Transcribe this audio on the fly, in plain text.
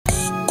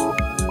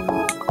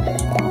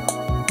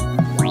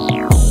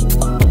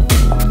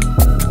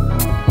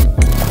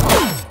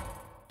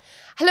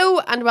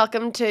and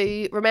welcome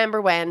to Remember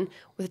When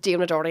with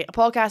Dionadoherty, a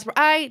podcast where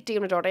I,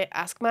 Dionadoherty,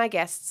 ask my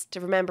guests to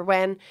remember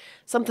when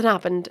something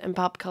happened in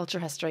pop culture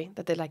history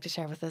that they'd like to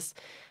share with us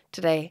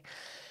today.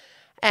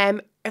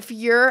 If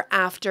you're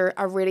after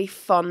a really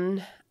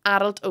fun,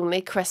 adult-only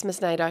Christmas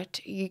night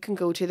out, you can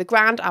go to the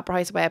Grand Opera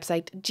House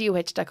website,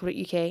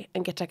 goh.co.uk,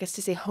 and get tickets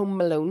to see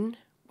Home Alone,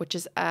 which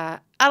is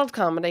an adult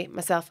comedy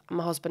myself and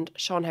my husband,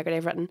 Sean Haggerty,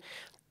 have written.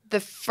 The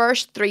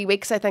first 3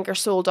 weeks, I think, are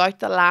sold out.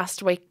 The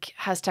last week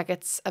has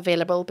tickets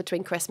available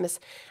between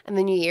Christmas and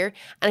the New Year.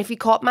 And if you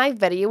caught my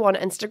video on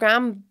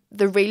Instagram,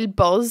 the real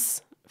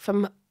buzz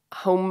from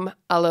Home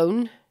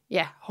Alone,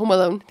 the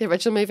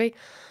original movie,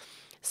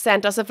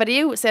 sent us a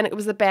video saying it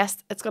was the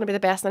best. It's going to be the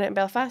best night in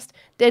Belfast.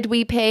 Did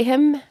we pay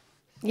him?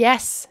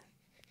 Yes.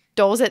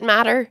 Does it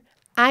matter?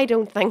 I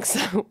don't think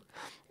so.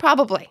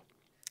 Probably.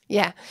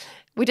 Yeah.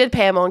 We did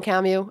pay him on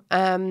Cameo.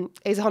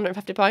 He's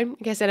 £150 in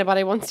case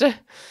anybody wants to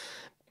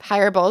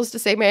hire Buzz to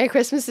say Merry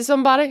Christmas to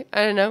somebody.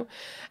 I don't know.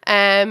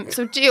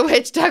 So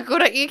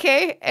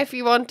goh.co.uk if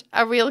you want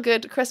a real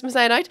good Christmas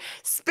night out.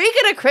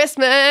 Speaking of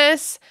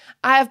Christmas,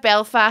 I have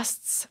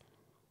Belfast's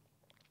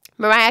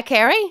Mariah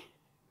Carey,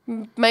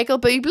 Michael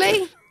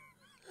Bublé,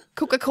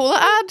 Coca-Cola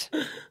ad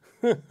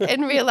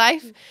in real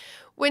life.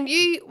 When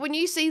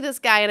you see this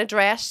guy in a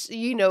dress,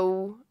 you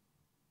know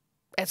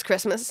it's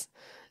Christmas.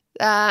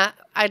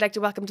 I'd like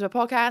to welcome to my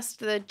podcast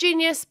the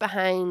genius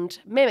behind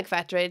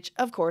McFettridge.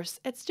 Of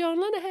course, it's John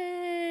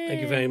Linehan.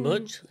 Thank you very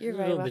much. You're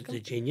very welcome. The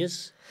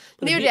genius.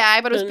 Near the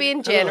eye, but I was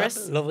being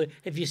generous. Lovely.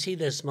 If you see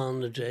this man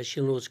in the dress,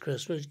 you'll know it's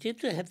Christmas. Do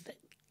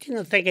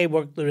you think I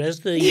work the rest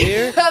of the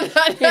year?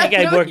 I think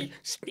I work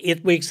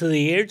 8 weeks of the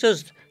year,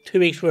 just 2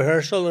 weeks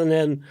rehearsal, and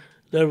then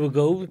there we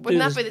go. Wouldn't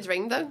that be the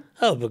dream, though?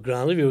 Oh, but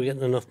grand if you were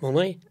getting enough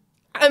money.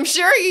 I'm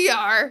sure you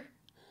are.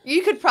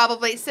 You could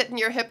probably sit in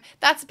your hip.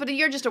 But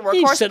you're just a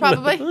workhorse,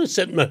 probably. I'm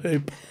sitting in my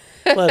hoop.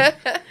 Well,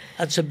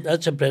 that's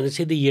a brilliant.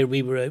 See, the year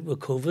we were out with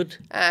COVID.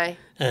 Aye.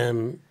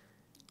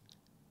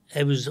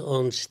 I was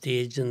on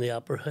stage in the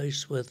Opera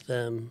House with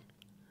the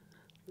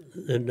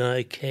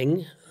now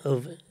King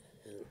of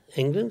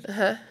England.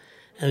 Uh-huh.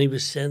 And he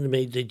was saying to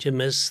me, "Did you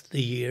miss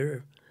the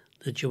year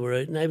that you were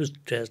out?" And I was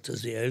dressed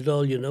as the owl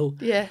doll, you know.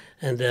 Yeah.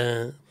 And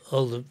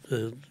all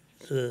the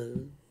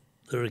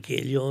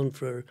regalia on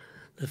for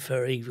the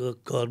fairy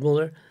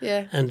godmother.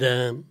 Yeah.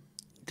 And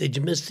did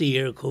you miss the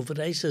year of COVID?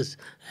 I says,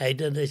 I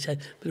did. I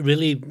said, but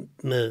really,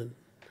 my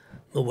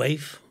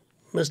wife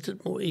missed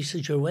it more. He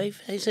says, your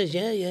wife? I says,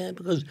 yeah,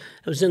 because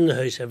I was in the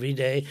house every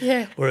day.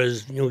 Yeah.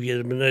 Whereas,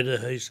 you'd been out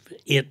of the house for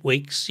 8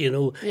 weeks,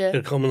 Yeah.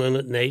 You're coming in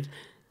at night.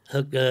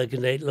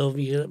 Good night, love.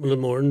 You get up in the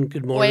morning.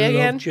 Good morning, Away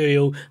again. love.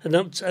 Cheerio. And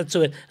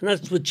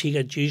that's what she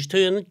got used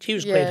to, and she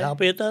was quite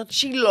happy at that.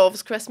 She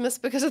loves Christmas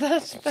because of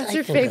that. That's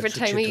her favourite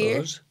time of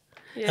year.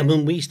 Yeah. And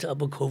when we stopped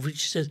with COVID,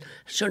 she says,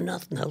 "Is there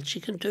nothing else you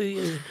can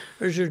do?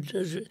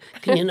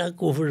 Can you not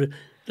go over to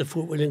the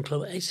Fort William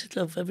Club?" I said,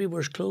 "Love,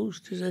 everywhere's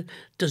closed." She said,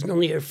 "Does none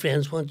of your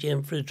friends want you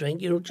in for a drink?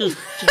 Just."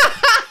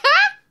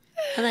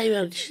 And I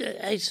went,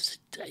 I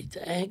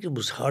think it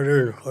was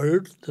harder in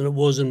her than it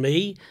was in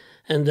me.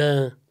 And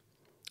the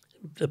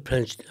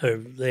Prince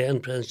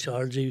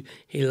Charles,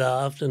 he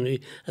laughed, and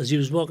as he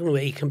was walking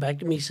away, he came back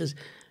to me. He says,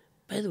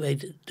 "By the way,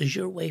 does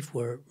your wife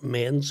wear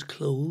men's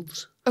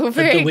clothes at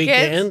the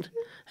weekend?" Good.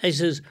 I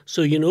says,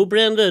 "So you know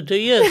Brenda, do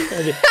you?"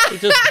 I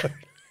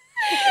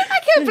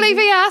can't believe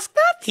he asked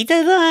that. He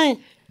did, aye.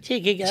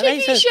 Cheeky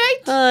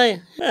shite. Aye.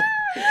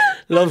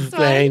 Love's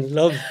blind.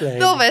 Love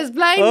is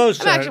Blind. Oh,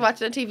 I'm actually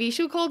watching a TV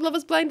show called Love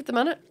is Blind at the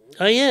minute.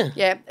 Oh, yeah?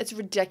 Yeah, it's a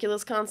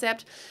ridiculous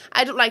concept.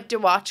 I don't like to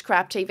watch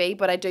crap TV,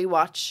 but I do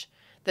watch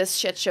this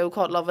shit show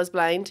called Love is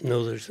Blind.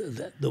 No, there's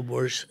the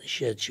worst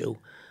shit show.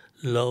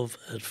 Love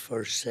at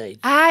First Sight.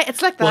 Aye,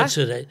 it's like that. What's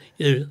it?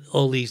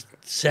 All these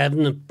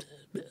 7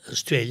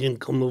 Australian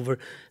come over,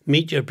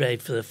 meet your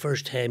bride for the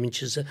first time,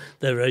 and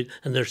they're out,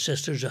 and their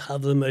sisters will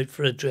have them out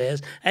for a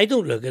dress. I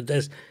don't look at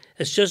this.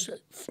 It's just,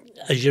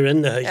 as you're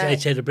in the house, I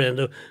say to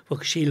Brenda, well,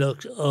 she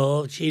loves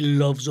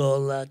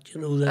all that,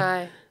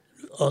 Aye.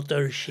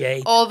 Utter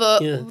shite.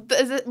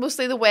 Is it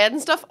mostly the wedding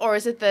stuff, or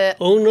is it the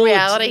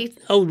reality?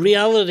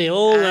 Reality,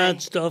 all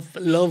that stuff,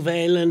 Love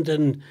Island,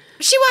 and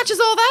she watches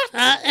all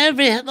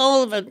that?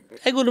 all of it.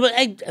 I go to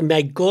bed,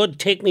 my God,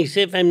 take me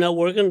safe, I'm not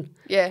working.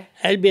 Yeah.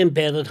 I'll be in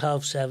bed at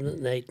 7:30 at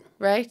night.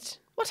 Right.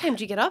 What time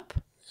do you get up?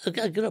 I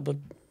get up at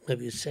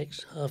maybe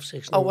 6,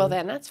 6:30. Oh, well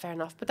then, that's fair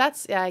enough. But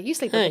that's, you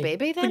sleep like a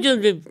baby then?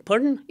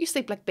 Pardon? You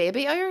sleep like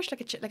baby hours,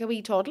 like a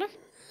wee toddler?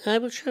 I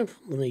was sure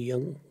I'm a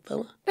young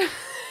fella.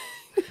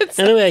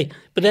 Anyway,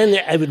 but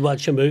then I would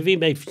watch a movie,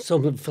 maybe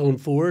something film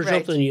 4 or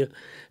something,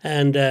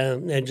 and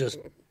then just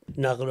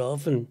knock it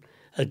off, and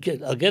I'll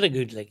get a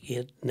good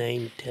 8,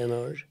 9, 10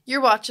 hours.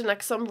 You're watching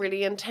some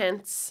really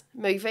intense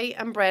movie,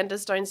 and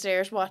Brenda's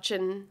downstairs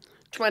watching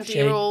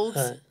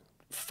 20-year-olds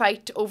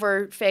fight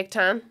over fake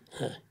tan.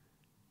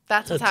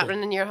 That's what's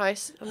happening in your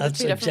house. That's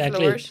 2 different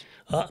floors.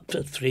 Up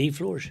to 3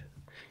 floors.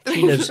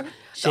 She lives.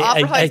 The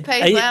Opera House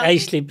pays well. I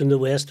sleep in the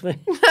West Wing.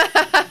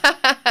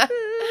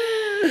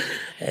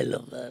 I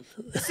love that.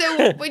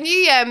 So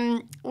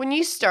when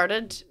you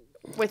started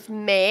with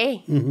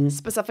May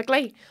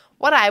specifically,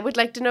 what I would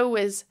like to know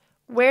is,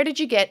 where did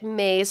you get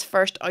May's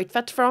first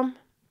outfit from?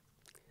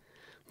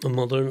 My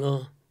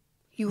mother-in-law.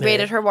 You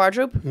raided her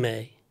wardrobe?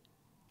 May.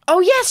 Oh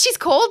yes, she's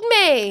called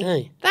May.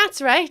 Aye.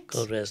 That's right.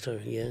 God rest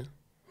her, yeah.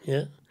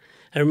 Yeah.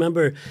 I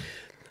remember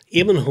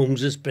Eamon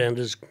Holmes is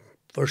Brenda's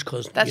first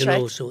cousin. That's you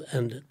know,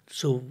 right.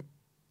 So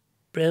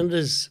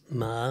Brenda's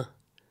ma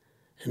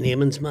and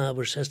Eamon's ma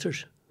were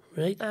sisters,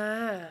 right?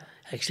 Ah.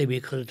 Actually, we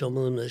could have done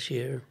with them this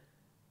year.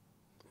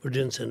 We're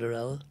doing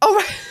Cinderella. Oh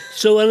right.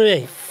 So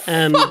anyway,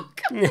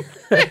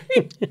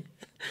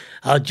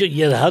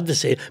 you had to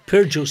say,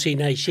 poor Josie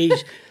now,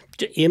 she's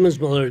Eamon's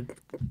mother,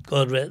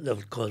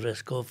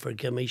 God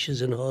forgive me,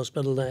 she's in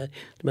hospital now,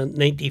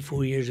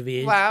 94 years of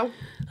age. Wow.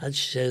 And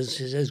she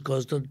says,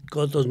 God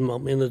doesn't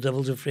want me and the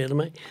devil's afraid of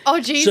me. Oh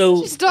jeez,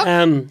 So, she's stuck.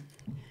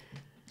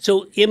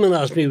 So Eamon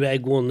asked me where I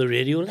go on the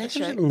radio, and I was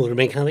right. a motor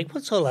mechanic.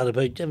 What's all that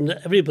about?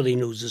 Everybody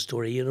knows the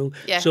story, you know.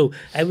 Yeah. So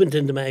I went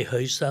into my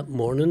house that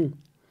morning,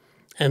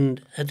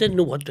 and I didn't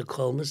know what to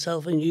call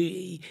myself. And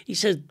he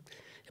said,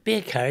 be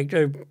a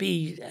character,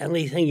 be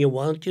anything you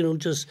want, you know,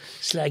 just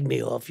slag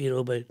me off, you know,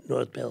 about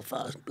North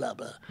Belfast, blah,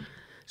 blah.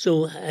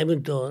 So I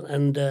went on,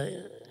 and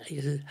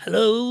he said,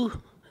 hello?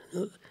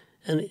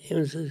 And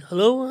he said,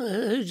 hello,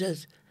 who's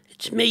this?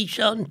 It's me,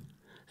 son.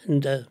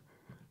 And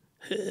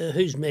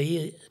who's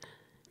me?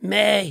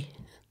 May.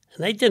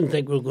 And I didn't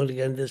think we were going to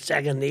get into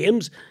second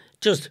names.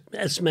 Just,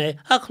 it's May.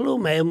 Oh, hello,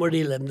 May, and where do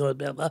you live? Blah,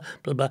 blah, blah,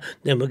 blah, blah.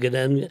 Then we get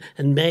in,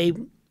 and May,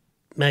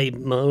 my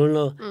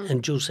mother-in-law,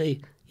 and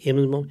Josie,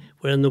 Eamon's mum,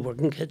 were in the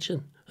working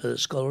kitchen, or the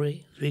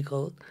scullery, as we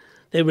call it.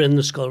 They were in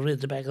the scullery at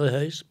the back of the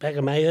house, back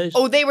of my house.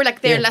 Oh, they were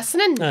like there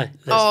listening? Aye,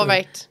 Oh, listening.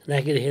 right. And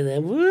I could hear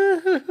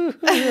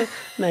them,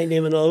 my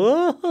name and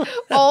all.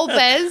 All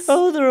Biz.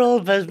 Oh, they're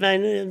all Biz. My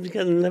name's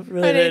getting left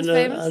right. name's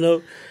famous. I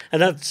know.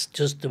 And that's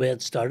just the way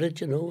it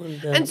started, you know.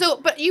 And so,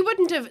 but you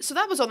wouldn't have, so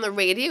that was on the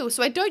radio,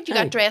 so I doubt you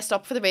got dressed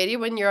up for the radio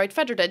when your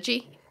outfit, or did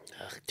you?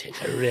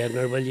 Take a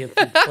redner, will you?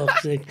 For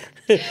fuck's sake.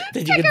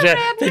 Did you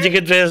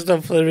get dressed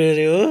up for the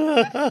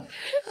radio?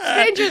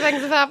 Stranger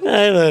things have happened.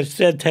 I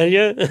tell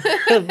you.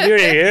 You're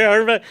here,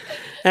 aren't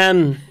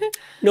we?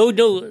 No.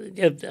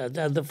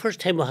 The first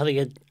time I had to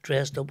get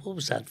dressed up, what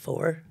was that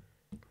for?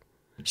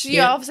 So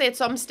you obviously at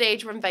some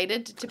stage were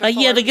invited to perform.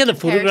 Yeah, to get a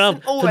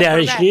photograph for the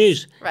Irish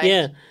News. Right.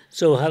 Yeah,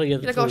 so how to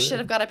get the Like, oh shit,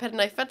 I've got to put an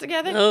outfit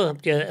together. Oh,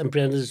 yeah, and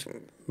Brenda's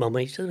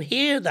mummy said,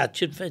 here, that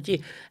should fit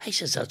you. I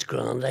says, that's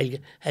grand,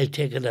 I'll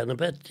take it in a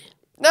bit.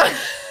 No. I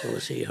want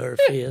to see her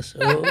face.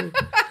 Oh,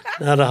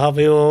 not a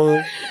happy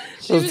woman.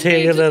 We'll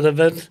take it in a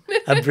bit,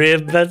 a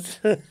brave bit.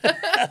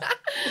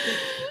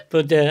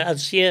 But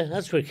that's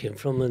where it came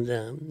from. And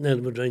then I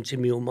went round to see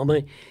my own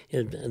mummy.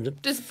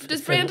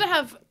 Does Brenda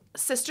have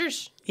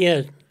sisters?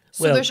 Yeah.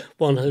 So Well,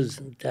 one has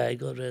died,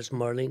 God rest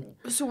Marlene.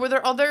 So were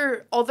there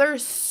other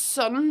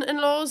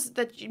son-in-laws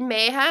that you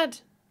may had?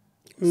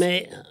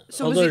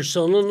 So Other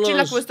son-in-laws? Do you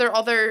like, was there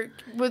other...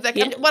 What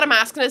I'm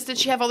asking is, did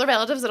she have other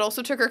relatives that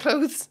also took her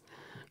clothes?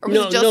 Or was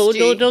it just you?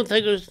 No, don't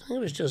think it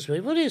was just me.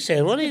 What are you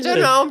saying? What are you I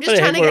don't know, I'm just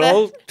trying to get we're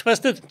all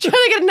twisted. Trying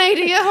to get an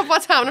idea of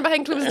what's happening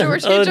behind closed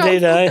doors. Oh, John.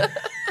 did I?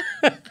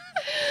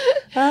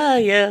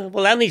 Yeah.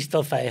 Well, any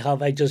stuff I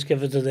have, I just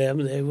give it to them.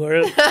 They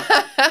wear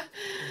it.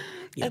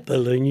 You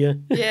balloon,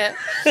 you. Yeah.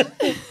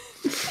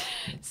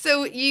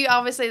 So you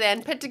obviously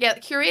then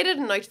curated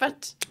an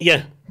outfit.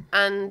 Yeah.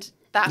 And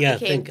that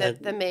became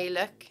the May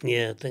look.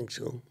 Yeah, I think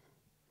so.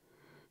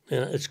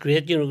 Yeah, it's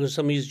great, you know, because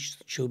somebody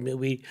showed me a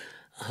wee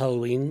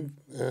Halloween,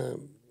 a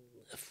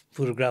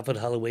photograph at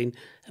Halloween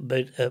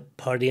about a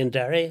party in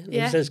Derry. And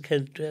there's this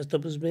kid dressed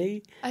up as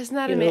me. Isn't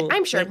that amazing?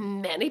 I'm sure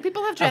many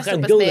people have dressed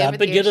up as me. That,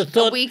 but you'd have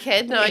thought, a wee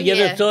kid now. You'd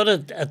have thought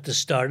at the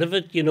start of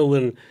it, you know,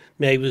 when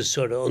May was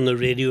sort of on the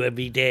radio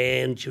every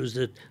day and she was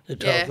the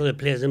talk of the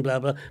place and blah,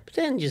 blah. But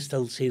then you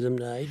still see them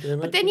now doing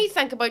it. But then you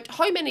think about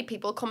how many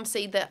people come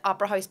see the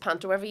Opera House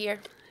Panto every year.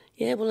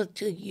 Yeah, well,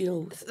 you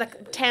know... It's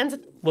like tens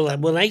of... Well,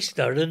 when I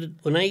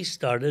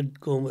started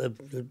going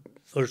with the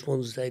first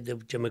ones, like the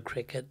Jimmy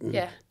Cricket and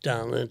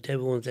Dan and type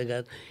of ones like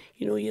that,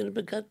 you know, you'd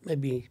have got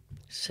maybe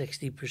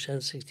 60%,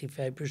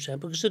 65%,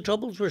 because the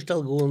troubles were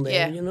still going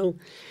there, you know.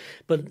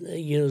 But,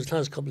 you know, the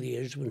last couple of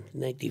years, when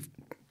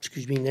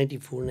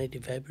 94,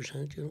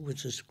 95%, you know,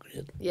 which is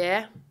great.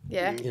 Yeah,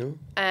 yeah. You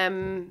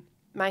know?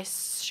 My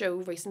show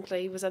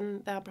recently was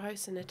in the Opera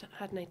House and it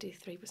had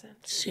 93%.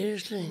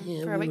 Seriously?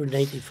 Yeah, we were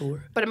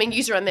 94. But I mean,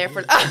 you were in there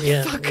for... fuck.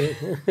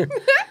 You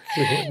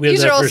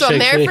were also in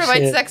there for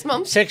about 6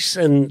 months. 6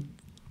 and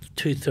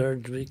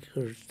 2/3 week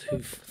or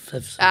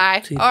 2/5.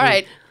 Aye, all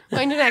right.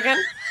 Mind your neck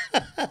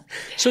in.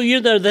 So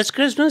you're there this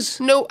Christmas?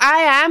 No,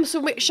 I am.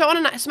 So Sean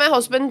and my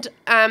husband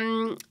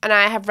and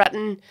I have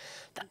written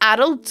the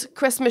adult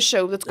Christmas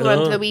show that's going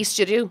on to the wee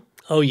studio.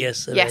 Oh,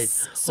 yes.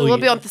 Yes. Right. So we'll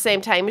be on at the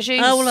same time as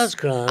you. Oh, well, that's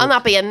grand. I'll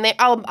not be in there.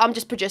 I'm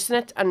just producing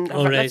it and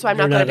I've written it, so I'm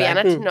not going to be in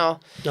it. No.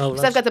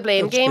 Because I've got the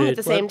blame game at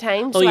the same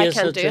time, so I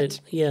can't do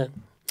it. Yeah.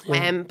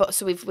 But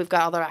so we've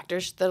got other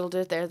actors that'll do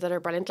it there that are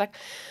brilliant. Like,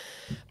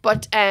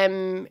 but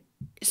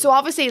So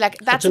obviously, like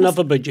That's enough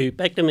about you.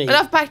 Back to me.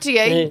 Enough back to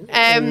you.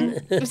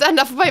 Was that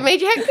enough about me,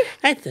 do you think?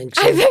 I think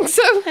so. I think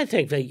so. I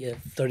think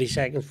like 30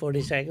 seconds,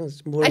 40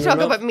 seconds. More I than talk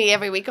enough. about me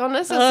every week on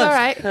this. It's all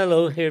right.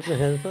 Hello, here's my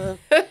head.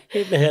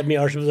 Here's my head. My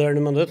arse was there in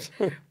a minute.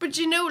 But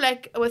you know,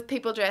 like with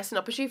people dressing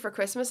up as you for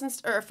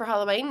Christmas or for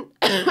Halloween,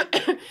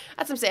 that's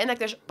what I'm saying. Like,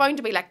 there's bound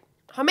to be like,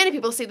 how many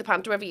people see the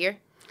panto every year?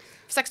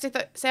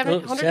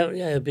 700?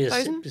 Yeah, it'd be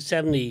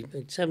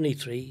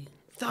 73.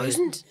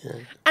 1,000? Yeah.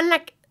 And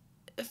like,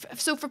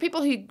 so for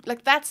people who,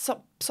 like, that's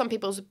some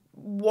people's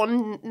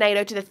one night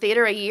out to the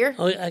theatre a year.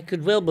 Oh, I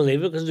could well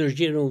believe it because there's,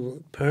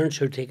 parents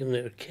who are taking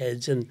their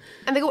kids and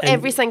they go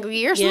every single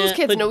year, so those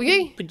kids know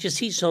you. But you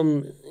see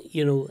some,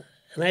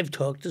 and I've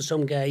talked to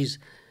some guys,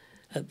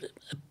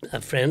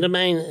 a friend of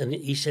mine, and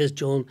he says,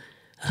 John,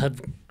 I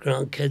have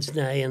grandkids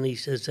now, and he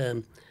says,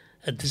 I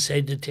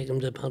decided to take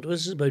them to the panto.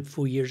 This is about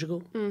 4 years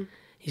ago.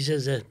 He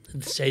says, I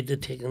decided to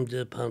take them to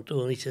the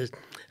panto, and he says,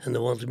 and they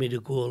wanted me to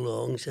go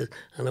along. He says,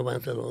 and I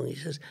went along. He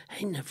says,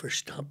 I never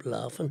stopped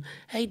laughing.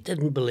 I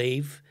didn't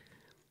believe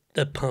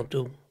that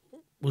panto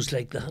was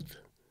like that.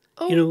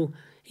 Oh.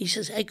 He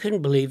says, I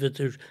couldn't believe that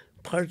there's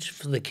parts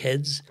for the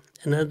kids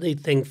and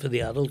anything for the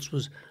adults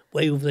was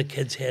way over the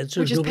kids' heads.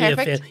 So Which is nobody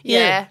perfect.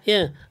 Yeah,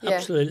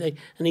 absolutely.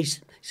 And he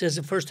says,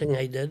 the first thing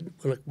I did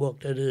when I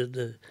walked out of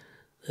the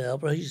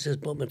opera, he says,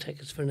 bought my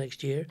tickets for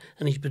next year.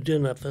 And he's been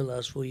doing that for the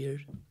last 4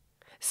 years.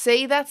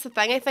 See, that's the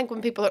thing. I think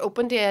when people are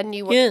open to a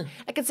new one,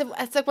 like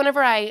it's like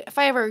whenever if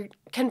I ever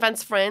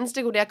convince friends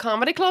to go to a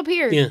comedy club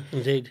here, Yeah,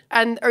 indeed.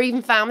 or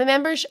even family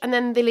members, and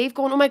then they leave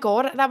going, oh my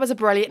God, that was a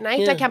brilliant night.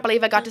 Yeah. I can't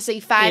believe I got to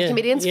see 5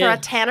 comedians for yeah. a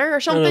tenner or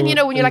something.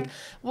 When you're like,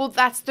 well,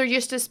 they're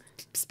used to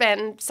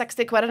spend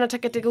 60 quid on a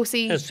ticket to go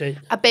see That's right.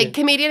 a big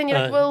comedian, and you're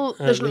like, well,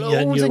 there's and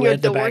loads you're on your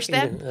at the back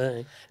doorstep.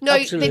 again. No,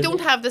 Absolutely. they don't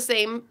have the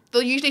same.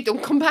 They usually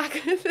don't come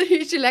back. They're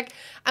usually like,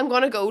 I'm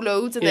going to go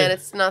loads, and then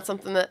it's not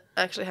something that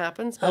actually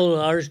happens. But All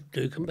ours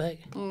do come back.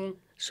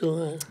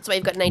 So so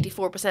I've got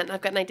 94% and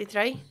I've got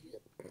 93.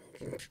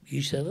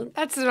 you said it.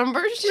 That's the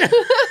numbers.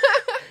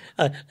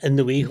 In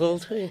the wee hall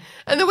too.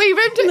 And the wee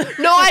room too.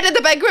 No, I did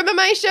the big room in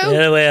my show.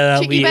 Yeah, well,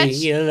 that Cheeky wee,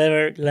 bitch. you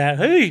never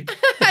who?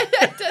 I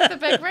did the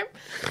big room.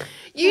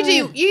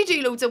 You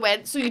do loads of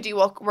weddings. So you do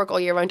work all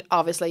year round.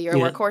 Obviously, you're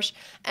a workhorse.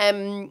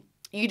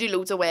 You do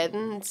loads of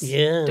weddings.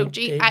 Yeah. Don't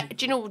you?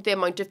 Do you know the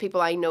amount of people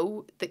I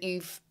know that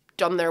you've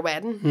done their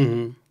wedding?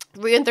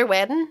 Mm-hmm. Ruined their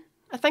wedding,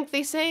 I think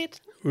they said.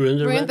 Ruined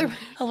their Ruined wedding.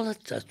 Oh, well,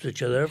 that's what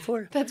you're there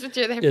for. That's what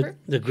you're there for.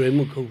 The groom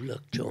will go,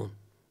 look, John,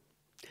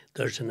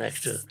 there's an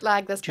extra.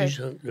 Slag this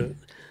person.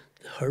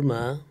 Her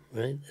ma,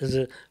 right? Is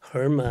it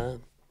her ma,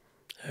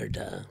 her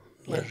dad,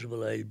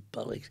 miserable old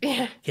bollocks.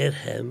 Yeah. Get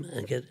him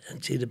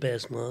and see the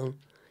best man,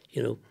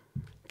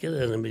 get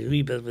in a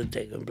wee bit of a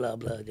dick and blah,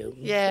 blah.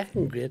 Yeah.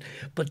 Great.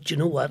 But you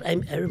know what? I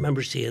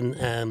remember seeing,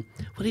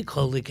 what do you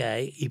call the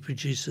guy? He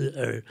produces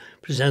or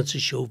presents a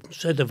show from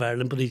south of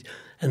Ireland, but he's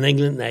an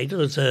England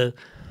Idol. It's a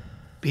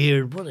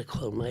beard, what do I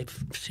call him? I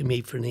see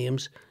me for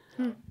names.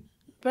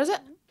 What is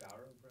it?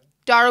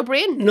 Darrow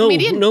Brain? No,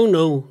 Comedian?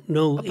 no.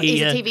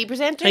 He's a TV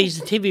presenter?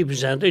 He's a TV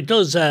presenter. He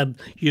does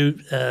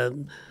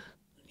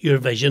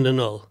Eurovision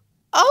and all.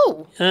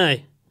 Oh,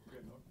 Aye.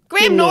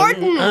 Graham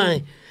Norton.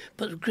 Aye.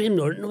 But Graham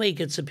Norton, the way he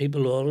gets the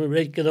people on,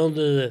 right, get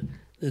onto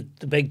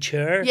the big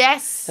chair.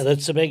 Yes. And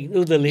it's a big,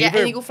 the lever. Yeah,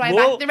 and you go fly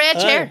back the red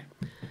chair.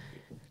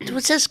 There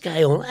was this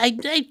guy on. I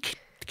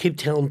keep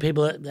telling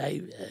people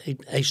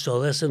I saw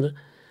this, and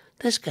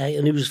this guy,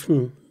 and he was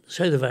from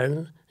south of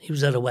Ireland. He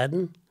was at a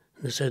wedding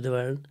in the south of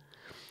Ireland,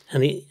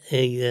 and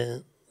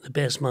the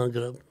best man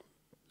got up,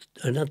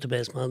 or not the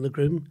best man, the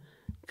groom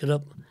got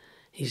up.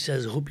 He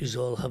says, I hope you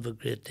all have a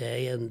great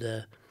day, and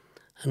I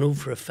know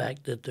for a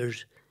fact that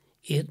there's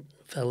 8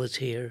 fellas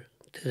here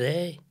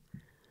today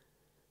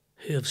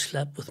who have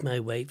slept with my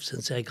wife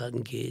since I got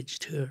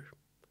engaged to her.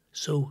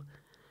 So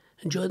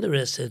enjoy the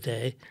rest of the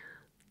day.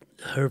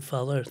 Her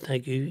father,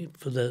 thank you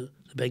for the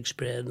big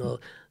spread and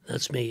all.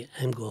 That's me.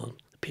 I'm gone.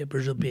 The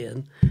papers will be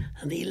in.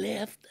 And he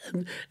left.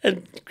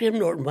 And Graham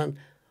Norton went,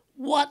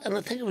 what? And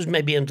I think it was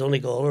maybe in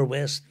Donegal or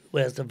west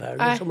of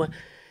Ireland or somewhere.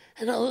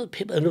 And all the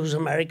people, and those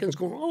Americans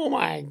going, oh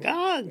my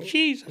God,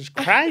 Jesus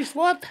Christ,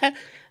 what? And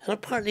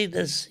apparently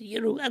this,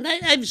 and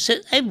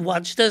I've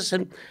watched this,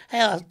 and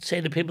I'll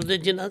say to people,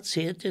 did you not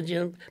see it? Did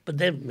you? But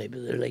then maybe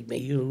they're like me,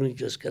 you only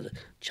just get a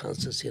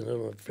chance to see it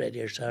on a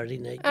Friday or Saturday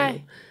night.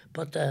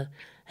 But I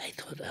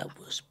thought that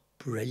was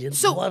brilliant.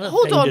 So, what a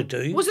hold thing on. to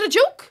do. Was it a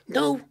joke?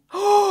 No.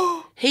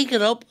 He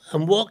got up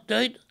and walked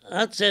out.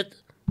 That's it.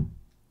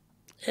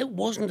 It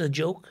wasn't a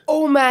joke.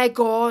 Oh my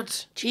God.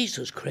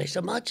 Jesus Christ,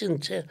 imagine.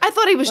 I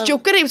thought he was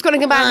joking. He was going to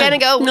come back in and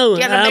go. No,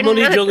 I'm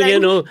only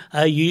joking,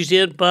 I used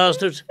it,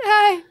 bastards.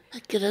 Aye. I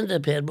get into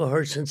bed with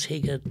her since he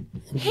got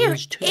Here,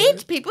 engaged to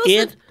 8 people?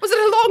 8. Was it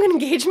a long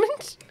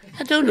engagement?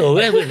 I don't know.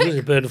 It was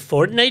about a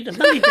fortnight.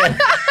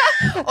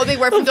 Oh, they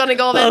were from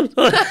Donegal then.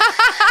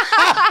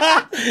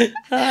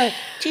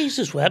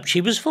 Jesus wept.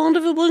 She was fond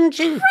of it, wasn't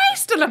she?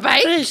 Christ on a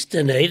bike. Christ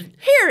tonight.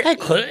 Here. I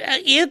could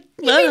ate. You'd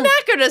be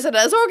knackered as it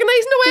is,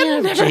 organising a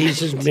wedding. Yeah,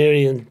 Jesus,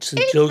 Mary and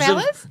St. Hey, Joseph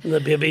fellas. and the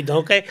baby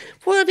donkey.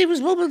 What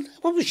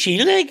was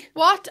she like?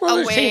 What a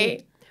was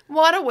way.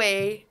 What a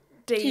way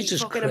to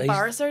Jesus fucking Christ.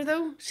 embarrass her,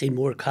 though.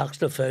 Seymour Cox,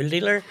 the foul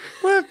dealer.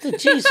 What the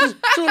Jesus?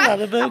 What's all that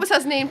That about? was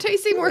his name too,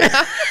 Seymour. Yeah,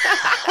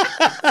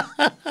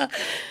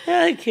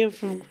 I came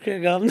from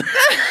Craigavon.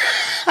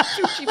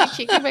 She'd be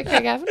cheeky about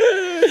Craigavon.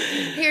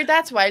 Here,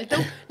 that's wild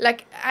though.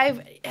 Like,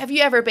 have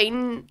you ever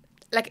been?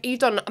 Like, you've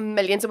done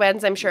millions of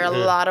weddings, I'm sure, a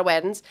lot of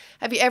weddings.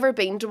 Have you ever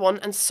been to one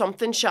and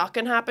something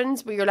shocking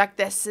happens where you're like,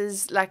 this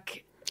is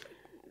like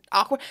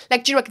awkward?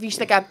 Like, do you know, like, if you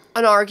see like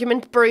an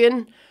argument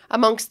brewing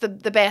amongst the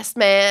best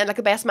men, like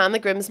the best man, the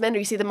groomsmen, or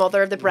you see the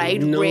mother of the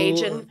bride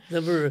raging?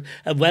 Never.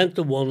 I went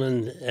to one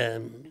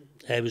and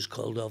I was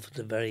called off at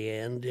the very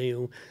end. You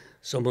know,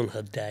 someone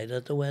had died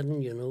at the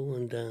wedding. You know,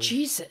 and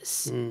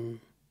Jesus.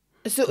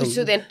 So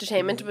the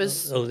entertainment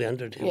was. the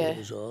entertainment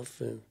was off.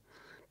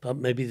 But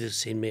maybe they've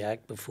seen me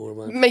act before,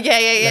 man.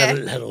 Yeah.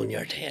 Let on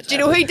your head. Do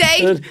you know who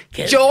died?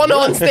 John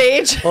on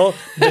stage. Oh,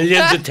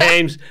 millions of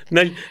times.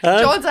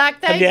 John's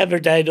acting. Have you ever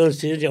died on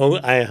stage? Oh,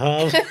 I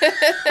have.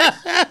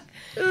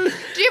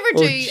 Do you ever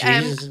do,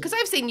 Jesus. because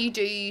I've seen you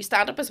do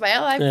stand-up as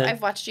well.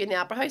 I've watched you in the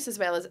Opera House as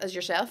well as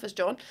yourself, as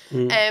John.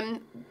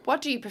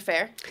 What do you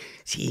prefer?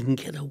 See, you can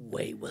get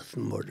away with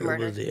murder.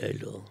 With the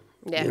outlaw.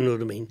 Yeah. You know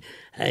what I mean?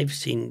 I've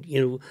seen,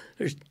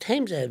 there's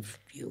times I've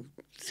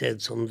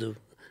said something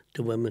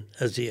to women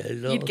as the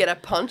outlaw. You'd get a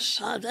punch.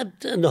 And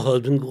the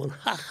husband going,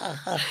 ha, ha,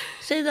 ha.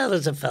 Say that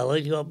as a fella,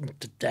 you up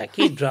the deck,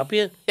 he'd drop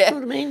you. Yeah. You know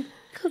what I mean?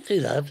 Can't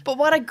do that. But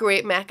what a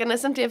great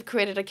mechanism to have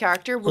created a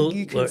character where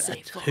you can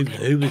say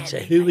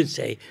who would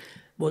say,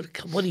 what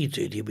do you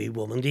do to a wee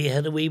woman? Do you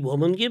hit a wee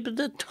woman? You're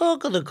the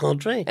talk of the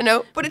country. I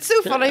know, but it's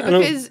so funny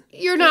because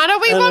you're not a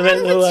wee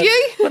woman, it's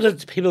you. But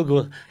it's people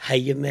go, hi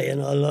you may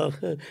and all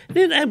that.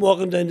 Then I'm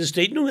walking down the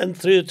street and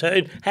through the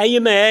town, hi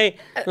you may.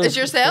 It's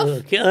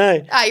yourself?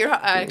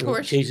 Aye. Of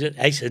course. Jesus,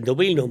 I said,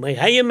 nobody know me.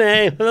 Hi you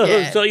may. I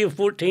Yeah. saw you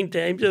 14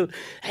 times. So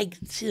I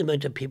see the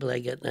amount of people I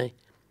get now.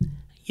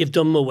 You've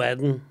done my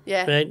wedding,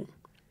 right?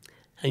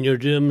 And you're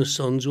doing my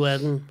son's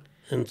wedding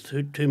in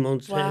 2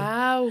 months' time.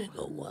 Wow. I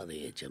go, what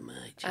age am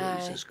I?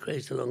 Jesus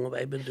Christ, how long have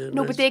I been doing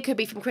No, this? but they could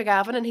be from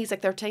Craigavon and he's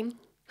like 13.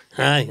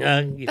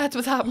 Aye. That's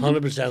what's happening.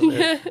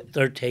 100%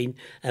 13.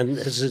 And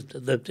this is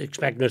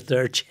expecting a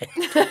third child.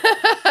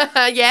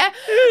 Yeah.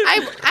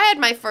 I had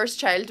my first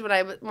child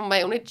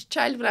my only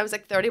child when I was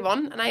like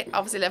 31, and I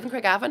obviously live in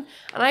Craigavon,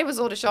 and I was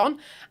older Sean.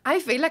 I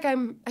feel like I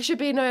should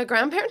be now a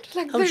grandparent.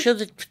 Like, Oh, sure,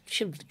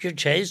 your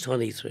child's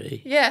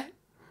 23. yeah.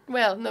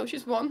 Well, no,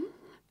 she's one.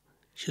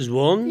 She's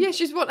one? Yeah,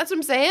 she's one. That's what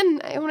I'm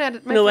saying. I only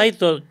had my No, first. I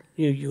thought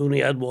you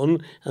only had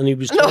one, and he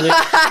was 20.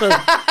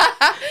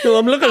 No,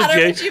 I'm looking Had her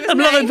when at she you. was I'm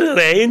looking at the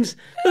lines.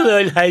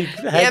 I'm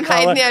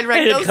hiding the old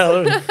wrinkles.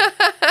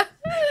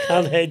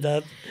 Can't hide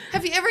that.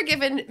 Have you ever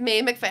given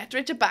May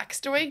McFettridge a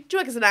backstory? Do you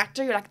like, as an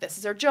actor, you're like, this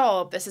is her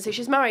job, this is who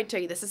she's married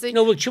to, this is who...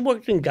 No, well, she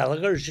worked in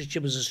Gallagher's. She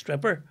was a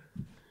stripper.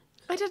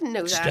 I didn't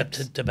know that. Stripped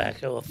the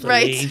tobacco off the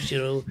Right. leaves,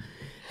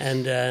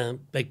 And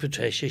Big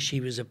Patricia, she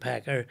was a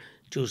packer.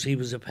 Josie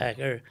was a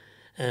packer.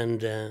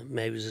 And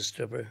May was a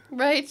stripper.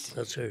 Right.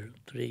 That's her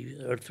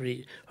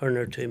and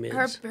her two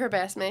mates. Her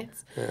best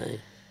mates. Aye.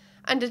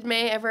 And did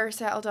May ever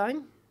settle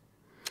down?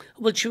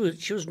 Well, she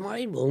was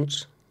married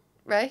once.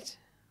 Right.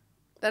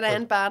 That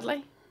end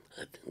badly?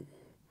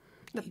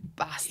 The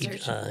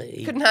bastard.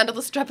 He Couldn't handle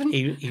the stripping.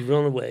 He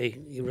ran away.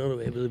 He ran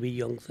away with a wee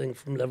young thing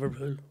from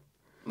Liverpool.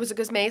 Was it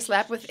because May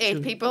slept with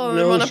 8 people and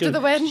run up to the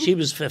wedding? She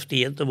was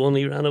 58, the one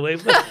he ran away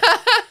with.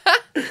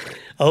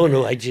 Oh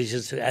no, I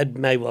had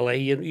my Willie.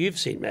 You've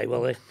seen my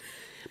Willie.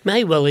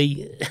 My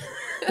Willie.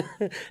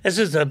 This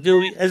is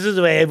the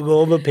way I'm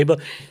going with people.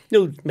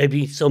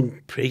 Maybe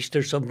some priest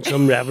or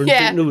some reverend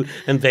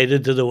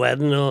invited to the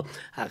wedding.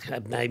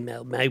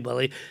 My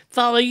Willie.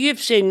 Father,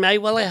 you've seen my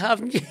Willie,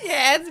 haven't you?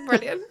 Yeah, it's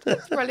brilliant.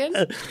 It's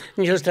brilliant.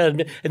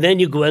 And then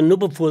you go in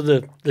before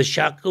the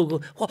shock.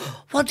 Go.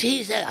 What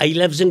he said? He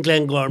lives in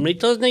Glengormley,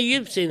 doesn't he?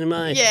 You've seen him,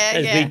 aye. Yeah,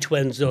 His yeah. wee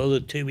twins, the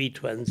 2 wee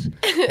twins,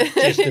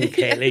 Justin and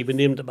Kelly. We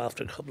named them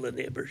after a couple of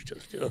neighbours,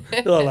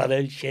 all that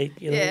old shit,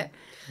 Yeah.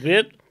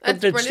 Great. That's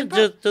But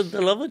brilliant, they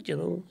love it,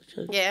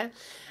 Yeah.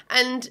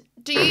 And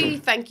do you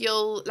think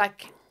you'll,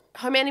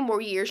 how many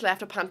more years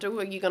left of Panto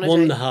are you going to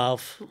do?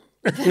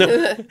 1.5.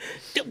 No.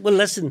 Well,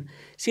 listen,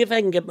 see if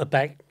I can get my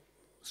back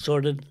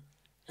sorted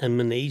and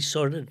my knees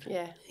sorted.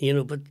 Yeah.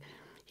 But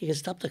you can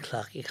stop the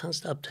clock. You can't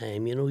stop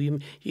time.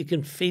 You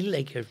can feel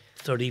like you're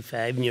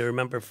 35 and you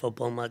remember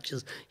football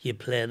matches you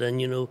played in,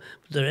 but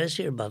the rest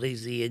of your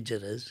body's the age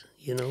it is,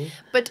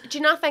 But do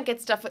you not think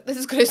it's stuff, this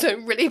is going to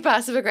sound really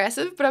passive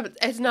aggressive, but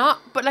it's not,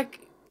 but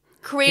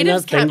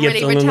creatives can't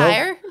really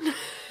retire.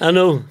 I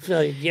know.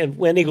 Yeah,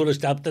 when are you going to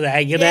stop the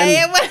ag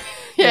again?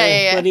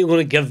 Yeah. When are you going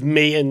to give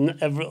me and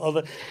every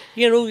other...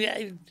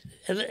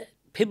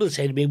 People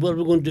say to me, what are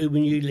we going to do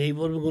when you leave?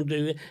 What are we going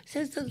to do?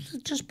 I say,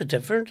 just be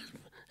different.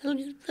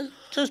 It'll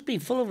just be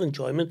full of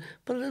enjoyment,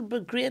 but it'll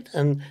be great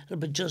and it'll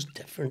be just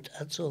different.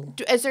 That's all.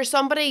 Is there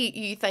somebody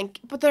you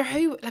think? But there,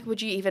 who like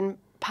would you even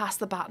pass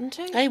the baton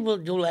to? I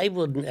wouldn't. You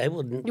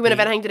wouldn't have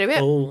anything to do with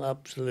it. Oh,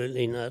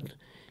 absolutely not.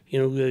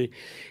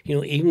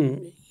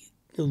 Even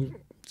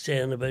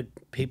saying about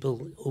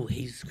people, oh,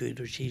 he's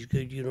good or she's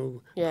good.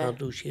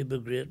 Panto, she'd be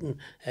great, and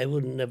I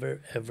would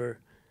never ever,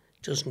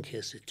 just in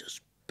case it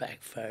just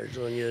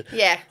backfires on you.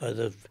 Yeah. Or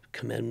they've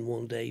come in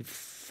one day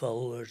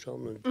full or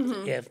something,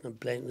 effing and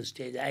playing the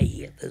stage. I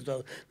hate this.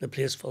 The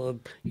place full of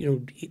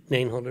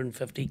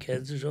 950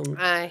 kids or something.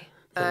 Aye.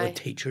 Full of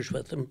teachers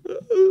with them.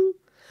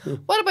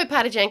 What about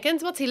Paddy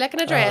Jenkins? What's he like in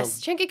a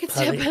dress? Do you think he could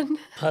step in?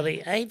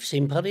 Paddy, I've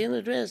seen Paddy in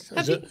a dress.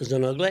 As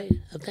an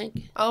ugly, I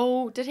think.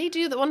 Oh, did he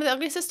do one of the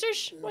Ugly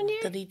Sisters one year?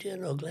 Did he do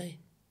an ugly?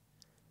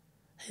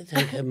 I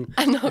think him,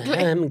 an ugly?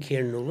 Him and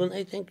Kieran Nolan,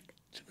 I think.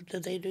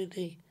 Did they do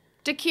the...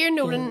 Did Kieran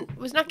Nolan...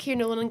 Was not Kieran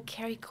Nolan and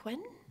Kerry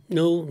Quinn?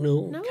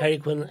 No. Kerry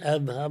Quinn, I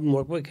haven't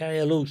worked with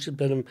Kerry. I know she's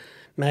been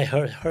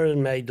her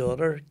and my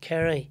daughter,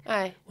 Kerry,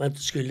 went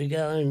to school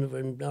together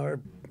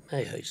in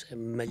my house a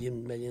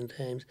million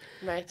times.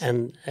 Right.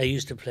 And I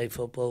used to play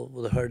football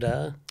with her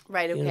dad.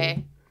 Right,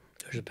 okay.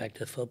 There's back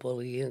to football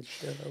again.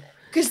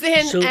 Because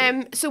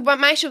then, so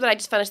my show that I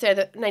just finished there,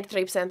 the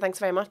 93%, thanks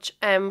very much,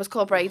 was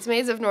called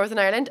Bridesmaids of Northern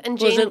Ireland, and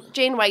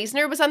Jane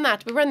Weisner was on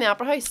that. We were in the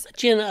Opera House.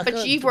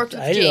 But you've worked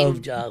with Jane. I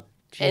loved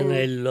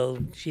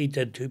Jane. She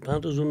did 2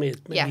 pantos with me,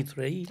 maybe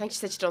 3. I think she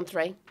said she'd done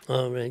 3.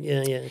 Oh, right,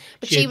 yeah.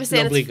 But she was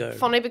saying it's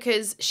funny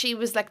because she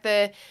was like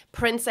the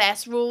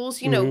princess roles,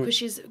 because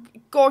she's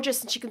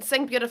gorgeous and she can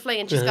sing beautifully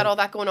and she's got all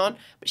that going on.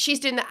 But she's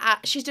doing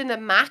the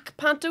Mac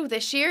panto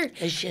this year,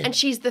 and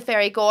she's the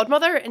fairy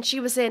godmother. And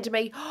she was saying to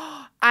me,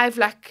 I'm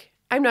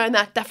now in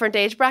that different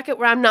age bracket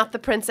where I'm not the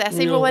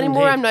princessy role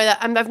anymore. Indeed.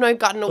 I've now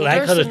gotten older.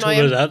 Well, I could have told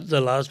her that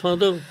the last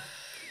panto.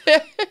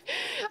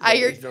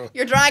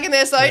 You're dragging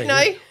this out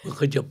now. Well,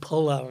 could you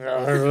pull that?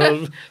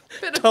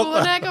 Bit of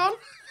pulling egg on.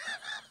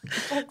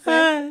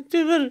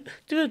 Do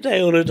it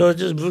down and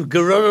just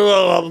go running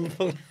along.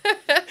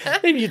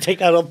 Maybe you take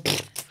that up.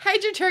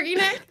 How'd your turkey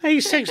neck? Hey,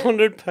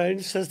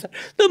 £600, sister.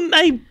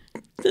 My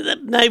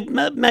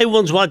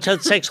ones watch that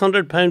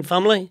 £600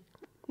 Family.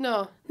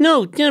 No.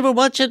 No, you never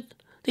watch it.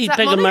 These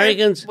big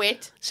Americans.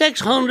 Weight.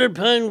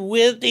 £600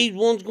 weight. These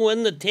ones go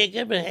in to take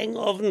everything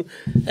off and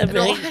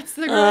everything. No, that's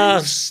the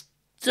ground.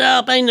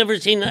 Stop. I never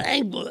seen that.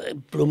 I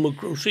blow my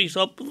groceries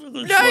up. No,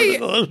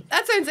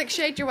 that sounds like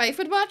shit your wife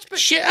would watch. But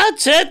shit,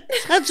 that's it.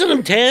 That's what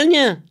I'm telling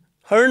you.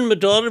 Her and my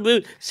daughter,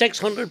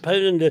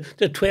 £600 in the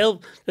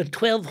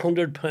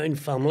 £1,200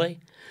 Family.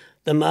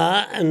 The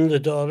ma and the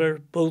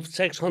daughter, both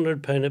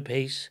 £600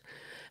 apiece.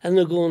 And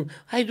they're going,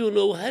 I don't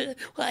know,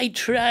 I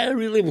try, I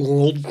really...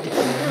 And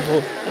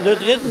they're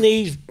getting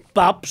these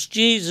bops,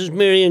 Jesus,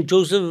 Mary and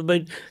Joseph,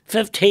 about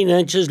 15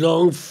 inches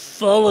long,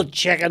 full of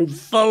chicken,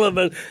 full of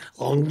it.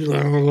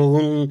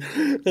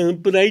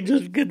 But I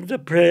just get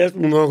depressed.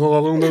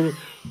 Oh,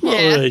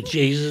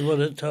 Jesus, what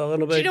are they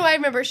talking about? Do you know, I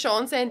remember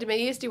Sean saying to me,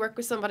 he used to work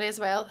with somebody as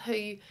well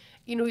who...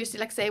 used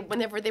to say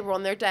whenever they were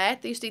on their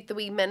diet, they used to eat the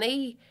wee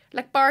mini,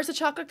 bars of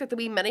chocolate, the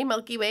wee mini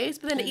Milky Ways,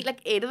 but then eat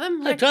 8 of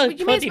them. I tried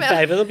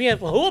 25 of them, yeah.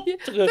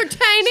 They're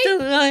tiny.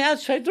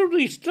 That's right, they're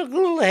really stuck a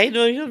little head,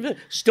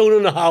 stone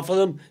and a half of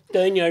them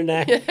down your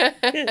neck.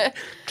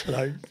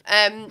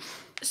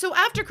 So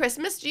after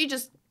Christmas, do you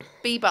just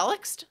be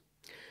bollocksed?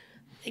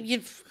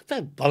 You've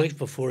had bollocks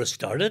before it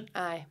started.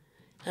 Aye.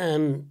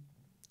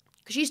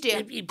 Because you used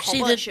to do a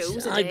couple of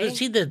shows a day. I would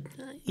see 2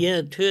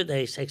 a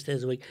day, 6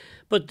 days a week.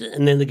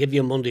 And then they give you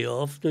a Monday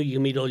off. You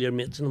can meet all your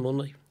mates on a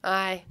Monday.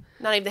 Aye.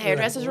 Not even the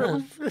hairdressers are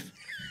open.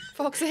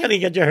 Fuck's sake. Can you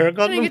get your hair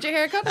cut?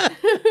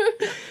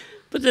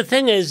 But the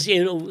thing is,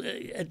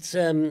 it's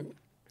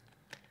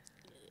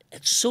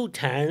so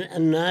tiring.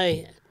 And now,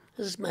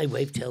 this is my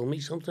wife telling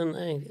me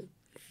something.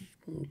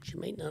 She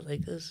might not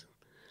like this.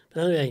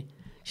 But anyway,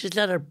 she's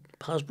let her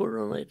passport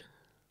run out.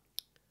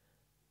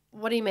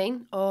 What do you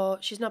mean? Oh,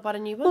 she's not bought a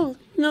new one? Well,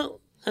 no.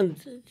 And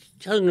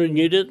she hasn't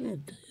renewed it.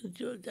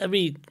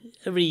 Every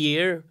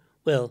year,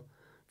 well,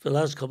 for the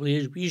last couple of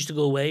years, we used to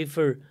go away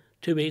for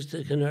 2 weeks to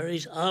the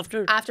Canaries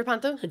after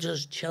Panto, and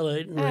just chill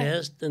out and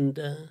rest. And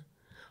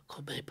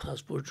got my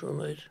passport's run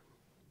out.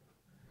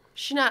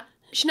 She not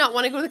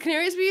want to go to the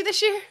Canaries with you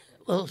this year?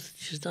 Well,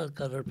 she's not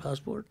got her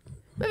passport.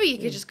 Maybe you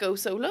could just go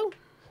solo.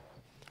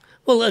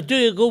 Well, I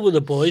do go with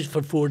the boys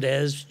for 4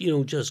 days.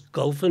 Just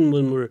golfing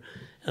when we're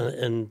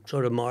in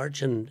sort of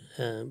March, and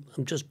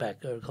I'm just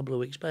back there a couple of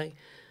weeks back.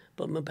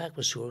 But my back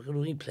was sore. I could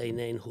only play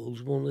 9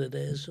 holes one of the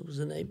days. It was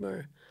a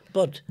nightmare.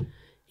 But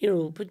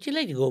you like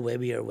to go away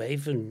with your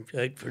wife and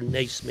out for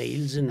nice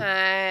meals and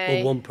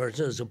with one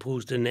person as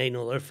opposed to 9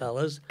 other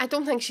fellas. I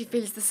don't think she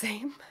feels the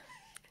same.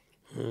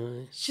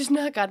 She's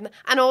not gotten it.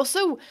 And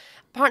also,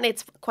 apparently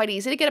it's quite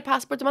easy to get a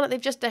passport at the minute.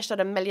 They've just dished out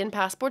 1 million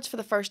passports for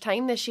the first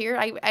time this year.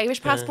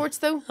 Irish passports,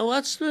 though. Oh,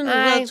 that's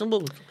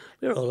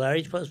we're all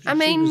Irish passports. I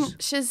mean,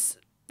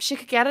 she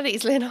could get it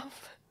easily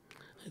enough.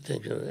 I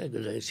think I go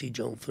down and see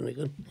John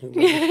Finnegan.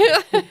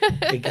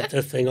 They get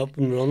their thing up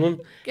and running.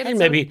 And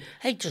maybe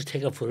I just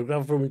take a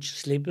photograph of her when she's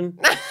sleeping.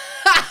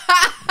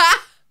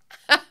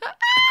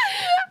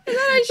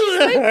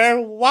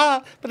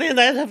 Wow! But then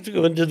I'd have to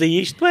go into the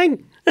East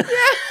Wing.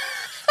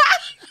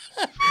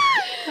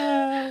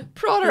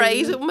 Prod her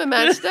eyes open with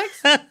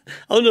matchsticks.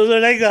 Oh no, they're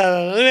like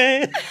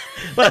that.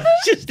 Well,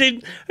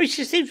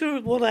 she seems to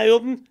have one eye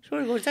open.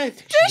 So goes,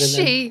 Does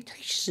she?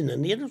 She's in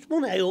India. There's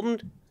one eye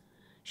opened.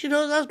 She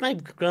knows that's my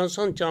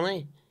grandson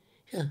Johnny.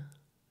 Yeah.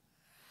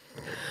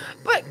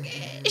 But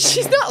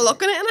she's not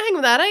looking at anything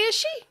with that eye, is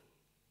she?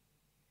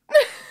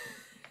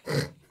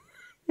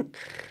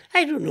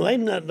 I don't know.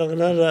 I'm not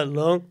looking at her that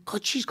long.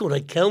 God, she's going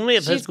to kill me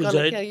if this goes out.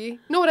 She's going to kill you.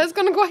 No, it is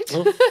going to go out.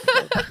 Oh,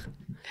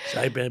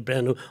 sorry,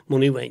 Brenda.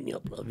 Money winding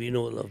up, love. You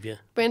know I love you.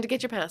 Brenda,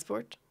 get your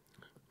passport.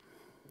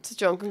 So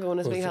John can go on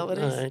his wee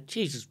holidays.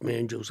 Jesus, me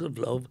and Joseph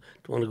love.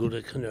 Don't want to go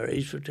to the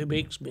Canaries for 2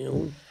 weeks, my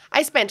own.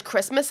 I spent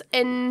Christmas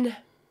in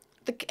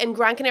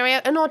Gran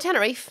Canaria, no,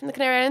 Tenerife, in the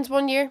Canary Islands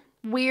one year.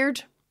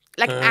 Weird.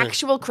 Like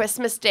actual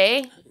Christmas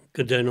Day.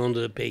 Go down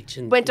onto the beach.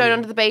 And went down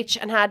onto the beach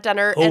and had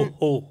dinner.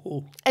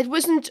 It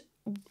wasn't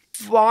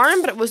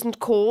warm, but it wasn't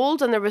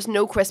cold, and there was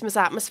no Christmas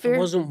atmosphere. It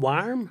wasn't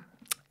warm?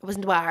 It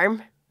wasn't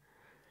warm.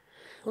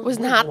 It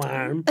wasn't hot.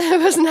 Warm.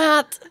 It wasn't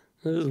hot.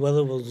 The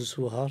weather wasn't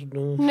so hot,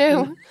 no.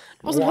 No.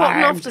 It wasn't hot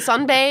enough to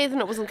sunbathe,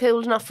 and it wasn't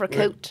cold enough for a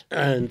coat.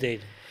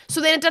 Indeed. So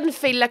then it didn't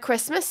feel like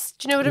Christmas.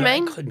 Do you know what I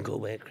mean? I couldn't go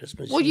away at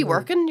Christmas. Well,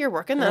 working? You're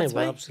working, that's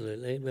why.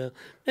 Absolutely. Well,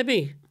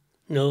 maybe...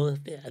 No,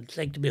 I'd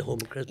like to be home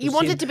at Christmas. You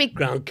wanted to be...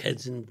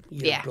 grandkids and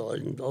your brother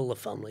and all the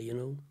family, you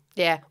know.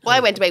 Yeah. Well,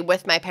 I went away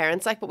with my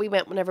parents, but we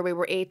went whenever we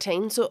were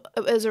 18, so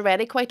it was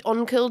already quite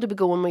uncool to be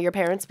going with your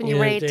parents when you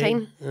were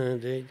 18.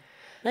 Indeed.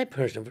 My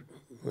parents never...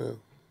 Well...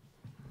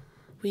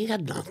 We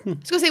had nothing. I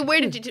was going to say, where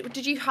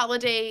did you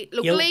holiday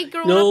locally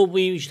growing up? No,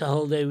 we used to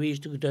holiday. We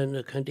used to go down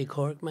to County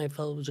Cork. My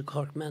fellow was a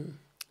Cork man.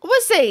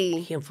 Was he?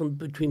 He came from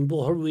between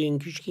Boherwy and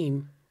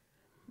Kishkeam.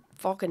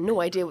 Fucking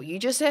no idea what you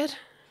just said.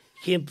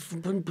 Came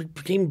from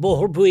between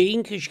Boherwy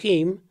and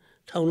Kishkeam.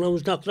 Town I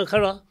was not the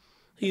Cara. Are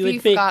you with me?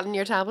 You've forgotten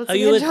your tablets. Are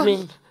you with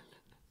me?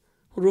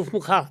 Roof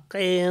Cork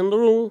and the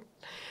room.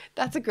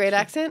 That's a great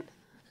accent.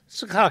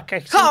 It's a Cork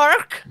accent.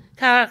 Cork.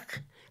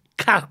 Cork.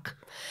 Cork.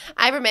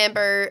 I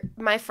remember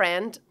my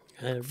friend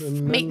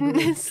meeting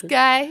this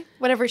guy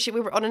whenever we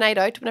were on a night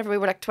out, whenever we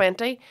were like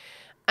 20,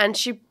 and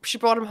she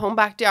brought him home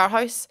back to our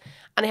house,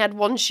 and he had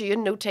one shoe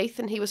and no teeth,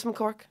 and he was from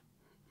Cork.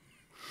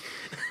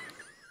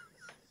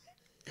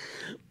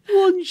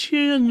 One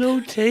shoe and no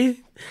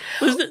teeth?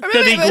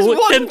 Did he go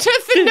one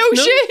tooth and no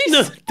shoes?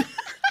 No.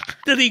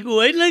 Did he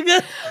go out like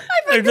that?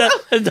 I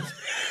think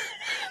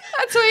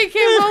that's why he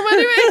came home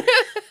anyway.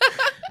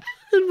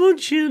 And one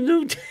shoe and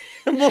no teeth.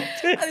 And he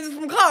was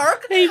from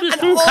Cork. He was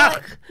from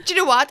Cork. Do you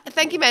know what? I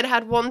think he might have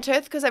had one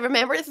tooth because I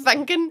remember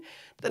thinking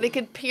that he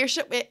could pierce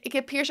a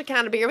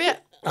can of beer with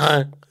it.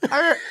 Or,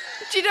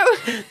 do you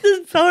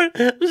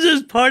know? Was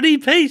his party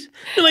piece?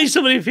 The way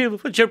somebody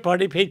feels, what's your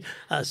party piece?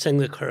 Sing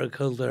the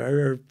Curricle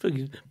or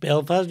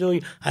Belfast.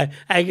 You know,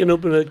 I can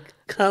open a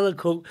can of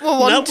Coke. Well,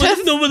 one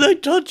tooth.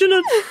 Without touching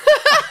it.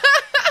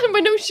 And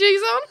with no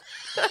shoes on.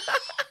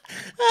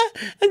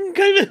 And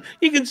kind of,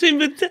 you can see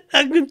me.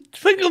 I can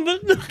think of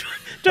it.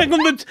 Take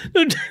on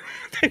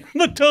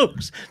my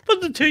toes.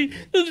 Put the two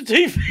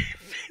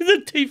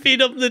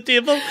feet up on the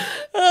table.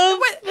 No,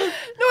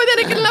 then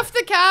he can lift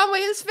the can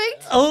with his feet.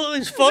 Oh,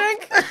 his foot.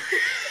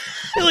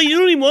 No, you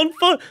only one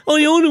foot. Oh,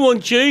 you only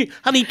one shoe.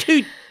 Had he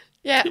two?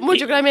 Yeah, more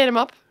joking, I made him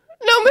up.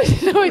 No,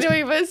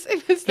 he was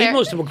there. He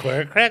must have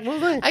been crack,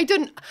 wasn't he? I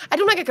don't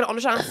think I could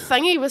understand a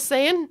thing he was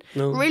saying.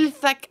 No. Real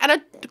thick, and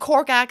a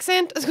Cork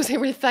accent. I was going to say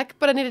really thick,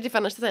 but I needed to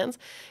finish the sentence.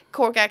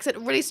 Cork accent,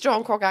 really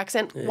strong Cork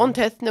accent. Yeah. One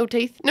tooth, no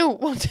teeth. No,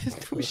 one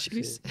tooth, no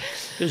shoes.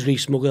 There's me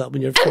smoke that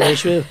when you're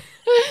finished with.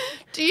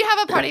 Do you have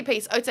a party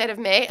piece outside of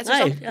May?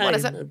 What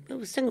is it? I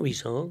was singing a wee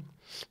song.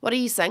 What do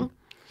you sing?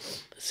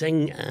 Do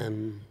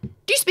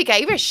you speak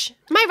Irish?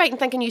 Am I right in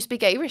thinking you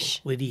speak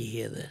Irish? Where do you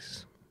hear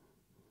this?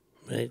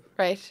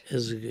 Right.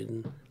 Is a good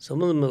one.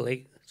 Some of them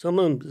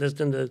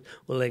listening to it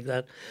will like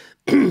that.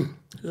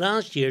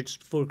 Last year, just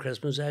before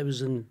Christmas, I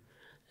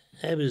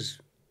was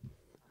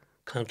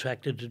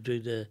contracted to do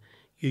the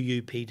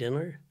UUP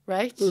dinner.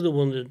 Right. The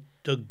one that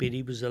Doug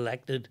Beattie was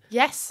elected.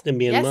 Yes. The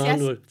main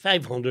man. With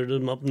 500 of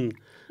them up in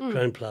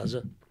Crown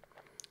Plaza.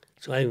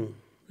 So I'm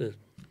the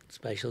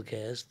special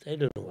guest. I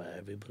don't know why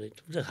everybody.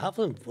 Half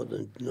of them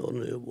wouldn't know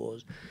who it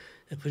was.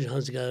 I put your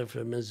hands together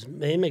for Ms.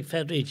 May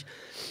McFettridge.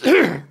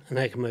 And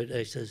I come out,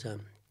 I says,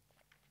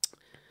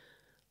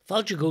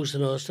 Fáilte goes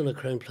in Austin at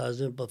Crown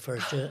Plaza, but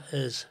first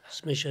is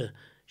Smisha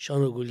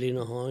Sean go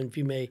Linehan,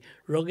 bhí mé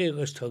ruggy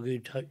agus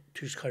tugu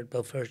tuiscart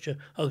bell first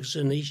agus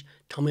inis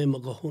Tommy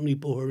McGahoney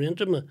bohar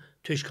me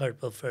tuiscart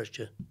bell first.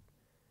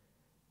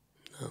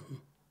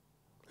 Nothing.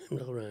 I'm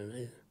not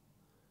around.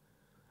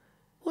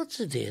 What's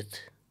the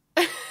date?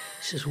 He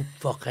says, oh,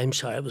 fuck, I'm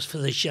sorry, it was for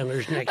the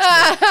Shinners next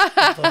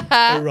month.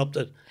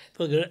 Erupted.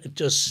 It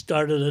just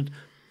started it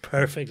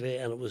perfectly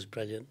and it was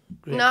brilliant.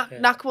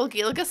 Nachhfuil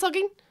Gaeilge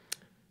sugging?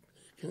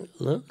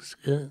 Looks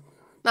good.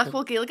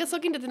 Nachhol Gaelic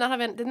sucking, did they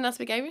not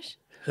speak Irish?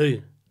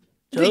 Who?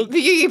 The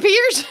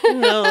UUPers?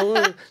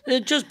 No, they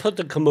just put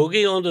the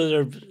camogie onto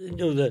their,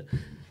 the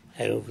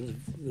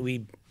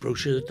wee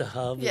brochure that they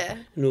have. Yeah.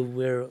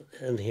 We're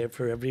in here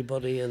for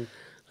everybody, and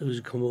there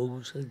was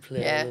camogies and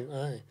playing. Yeah. And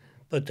aye.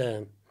 But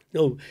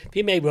no,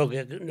 if may rock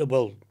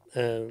well,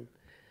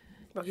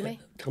 Rocky May.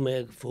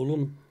 Tommy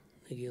Fulham.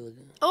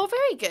 Oh,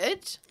 very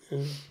good.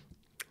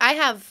 I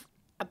have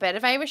a bit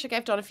of Irish. Like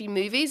I've done a few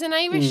movies in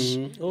Irish.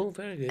 Oh,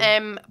 very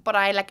good. But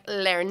I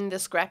learn the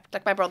script.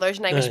 Like my brother's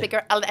an Irish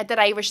speaker. I did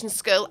Irish in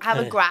school. I have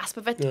a grasp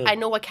of it. I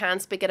know I can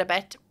speak it a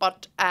bit,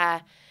 but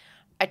I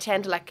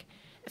tend to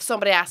if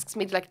somebody asks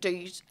me to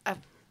do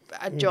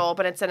a job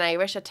and it's in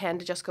Irish, I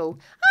tend to just go,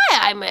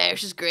 "Hi, my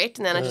Irish is great,"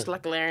 and then I just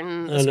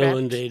learn the script. I know,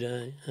 indeed.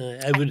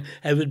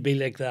 I would be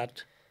like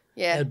that.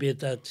 Yeah. I'd be at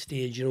that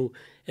stage,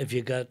 if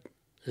you got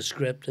the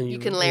script and you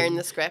can learn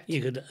the script. I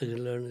could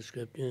learn the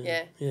script.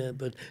 Yeah. Yeah,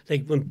 but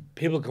when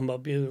people come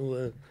up,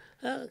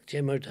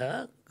 Jim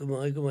Marta, come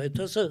on,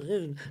 that's it,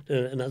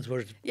 and that's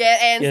where. Yeah,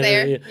 it ends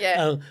there.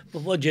 Yeah.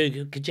 But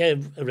could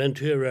you rent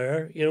to a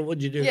rare?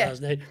 What'd you do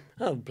last night?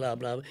 Oh, blah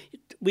blah.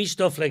 We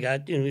stuff like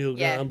that,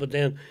 but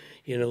then.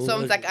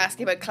 Someone's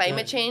asking about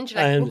climate change,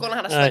 and we're going to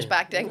have to switch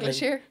back to English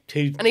here.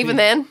 And even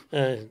then,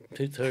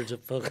 2/3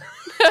 of fuck.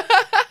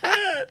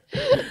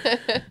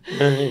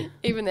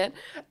 Even then.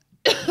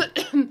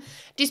 Do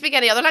you speak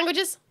any other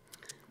languages?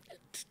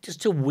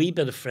 Just a wee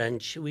bit of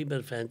French,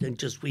 and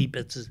just wee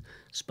bits of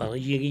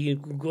Spanish. You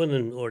can go in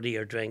and order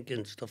your drink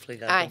and stuff like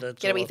that. Aye,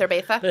 get a wee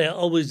cerveza. Yeah,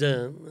 always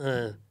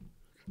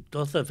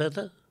dos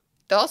cerveza.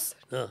 Dos?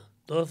 No,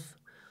 dos.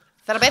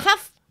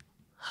 Cervezas?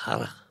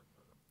 Hara.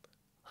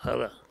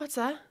 What's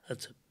that?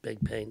 That's a big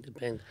pint.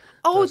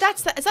 Oh, is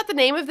that the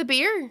name of the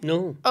beer?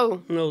 No.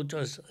 Oh. No,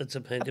 just it's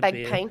a pint of beer. A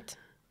big pint.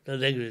 No,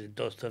 they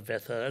dos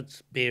cerveza.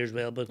 That's beer as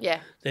well, but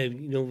yeah.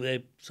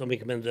 Somebody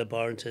come into the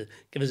bar and say,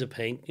 "Give us a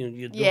pint."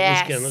 You don't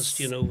yes. Guinness,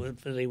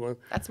 if anyone.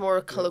 That's more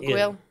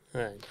colloquial.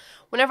 Yeah. Right.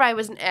 Whenever I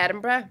was in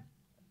Edinburgh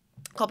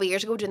a couple of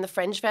years ago during the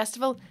Fringe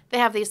Festival, they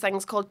have these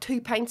things called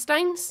 2 pint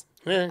steins.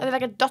 Yeah. Are they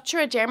like a Dutch or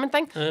a German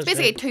thing? It's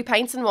basically 2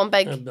 pints in one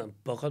big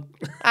bucket.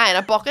 In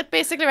a bucket,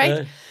 basically,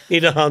 right?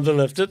 Need a hand to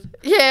lift it.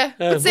 Yeah.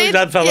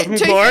 That fella from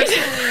Cork.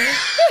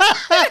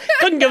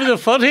 Couldn't give us a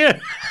foot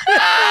here.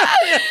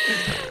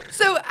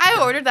 So I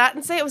ordered that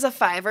and say it was a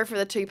 £5 for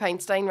the 2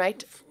 pint stein,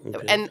 right?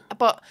 Okay.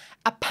 But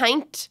a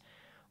pint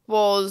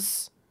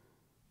was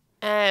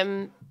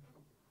maybe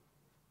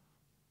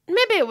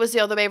it was the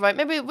other way around.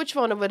 Maybe which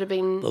one it would have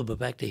been. We'll be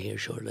back to here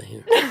shortly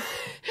here. Do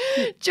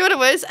you know what it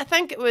was? I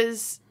think it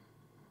was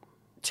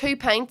 2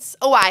 pints.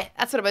 Oh,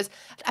 that's what it was.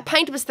 A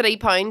pint was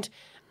 £3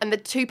 and the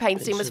 2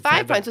 pint stein was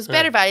 £5. So it was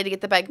better value to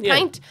get the big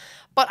pint.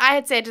 But I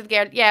had said to the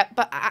girl,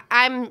 but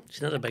I'm.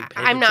 It's not a big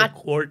pint. I'm not a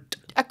quart.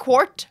 A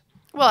quart?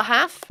 Well, a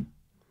half.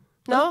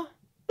 No.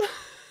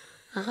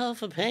 A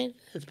half a pint.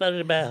 It's better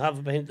to buy a half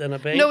a pint than a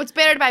pint. No, it's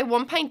better to buy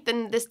 1 pint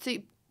than this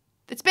 2.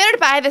 It's better to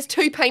buy this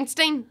 2 pint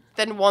stein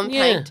than 1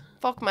 pint.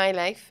 Fuck my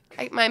life.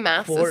 My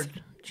maths.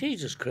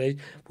 Jesus Christ.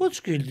 What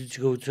school did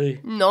you go to?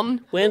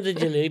 None. When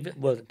did you leave?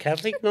 Well,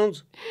 Catholic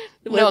nuns?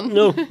 None.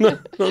 No,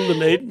 none the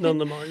night, none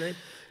the morning.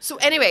 So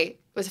anyway,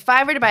 it was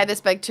 £5 to buy this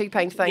big 2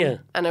 pint thing,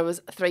 and it was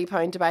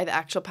 £3 to buy the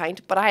actual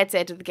pint. But I had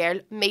said to the girl,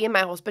 me and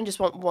my husband just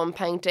want 1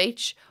 pint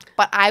each,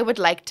 but I would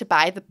like to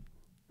buy the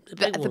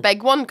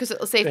big one because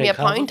it'll save me a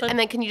 £1, and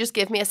then can you just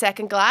give me a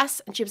second glass?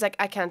 And she was like,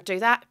 I can't do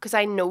that because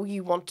I know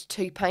you want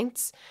 2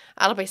 pints.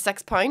 That'll be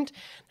 £6. And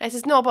I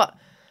says, no, but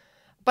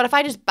if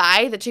I just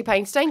buy the 2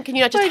 pint stein, can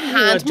you not just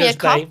hand me a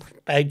cup?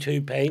 Buy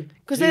 2 pint.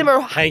 Because then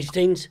we're pint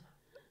steins.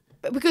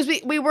 Because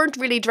we weren't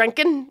really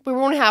drinking, we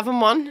were only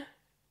having one.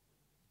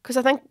 Because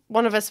I think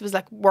one of us was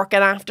working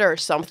after or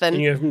something.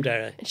 And you're from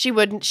Derry. She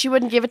wouldn't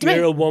give it to me.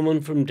 You're a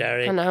woman from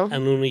Derry. I know.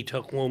 And only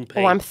took 1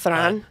 pint. Oh, I'm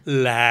thran.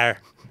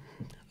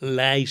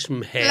 Lies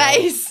from hell.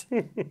 Lies.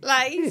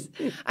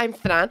 I'm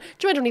thran.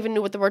 Do you know, I don't even know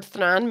what the word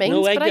thran means,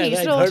 no, but I use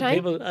it all the time.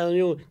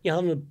 People, you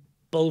haven't a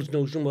bull's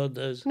notion what it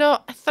is. No,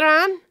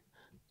 thran.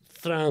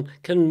 Thran.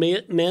 Can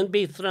men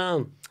be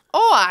thran?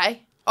 Oh,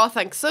 aye. I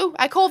think so.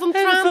 I call them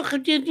thran.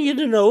 You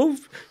don't know.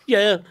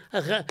 Yeah.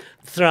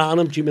 Thran,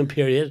 I'm human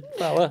period.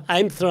 Fella.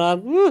 I'm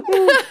thran.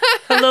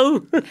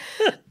 Hello.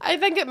 I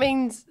think it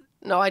means...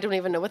 No, I don't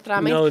even know what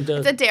thran means. No, it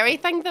doesn't. It's a dairy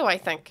thing, though, I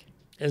think.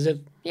 Is it?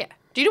 Yeah.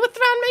 Do you know what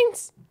thran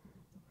means?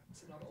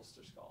 Is it not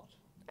Ulster Scot?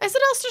 Is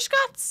it Ulster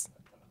Scots?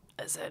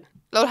 Is it?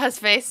 Look at his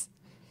face.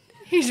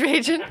 He's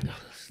raging.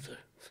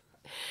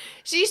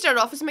 She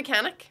started off as a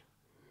mechanic.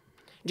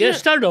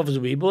 Started off as a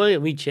wee boy, a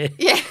wee chick.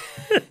 Yeah.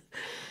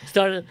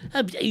 I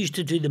used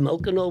to do the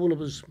milk and all when I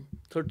was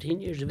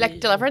 13 years of age.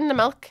 Delivering the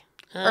milk?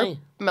 Aye. Or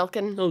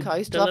milking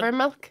cows, delivering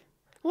milk?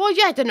 Well,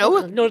 yeah, I don't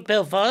know. North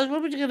Belfast,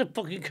 where would you get a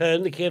fucking cow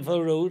in the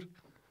Cavehill Road?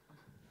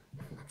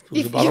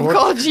 You've got, The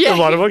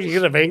waterworks, you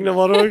get a big in the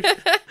waterworks.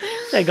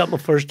 I got my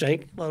first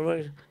drink,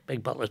 waterworks.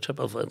 Big bottle of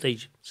triple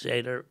vintage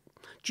cider.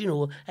 Do you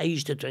know, I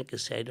used to drink a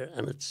cider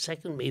and it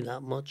sickened me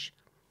that much.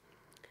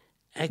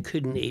 I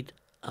couldn't eat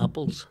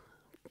apples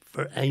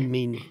for,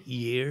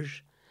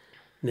 years.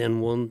 And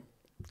then one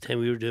time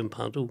we were doing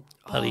Panto,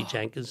 Paddy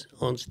Jenkins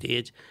on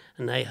stage,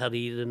 and I had to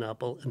eat an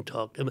apple and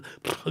talk to him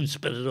and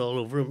spit it all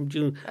over him,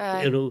 you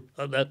know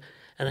that.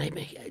 And I'm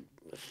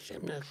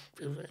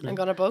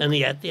gonna book. and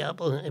he ate the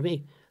apple. I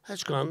mean,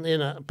 that's gone.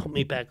 Then I put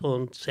me back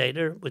on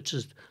cider, which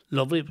is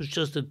lovely. It was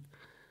just that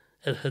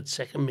it had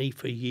sickened me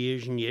for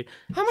years and years.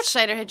 How much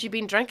cider had you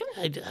been drinking?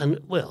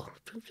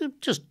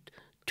 Just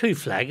 2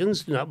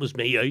 flagons, and that was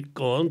me out,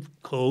 gone,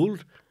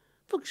 cold.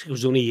 Fuck, it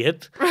was only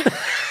 8.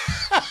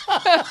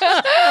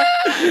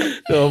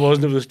 No, it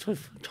wasn't. It was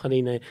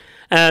 29.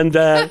 And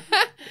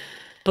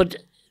but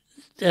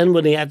then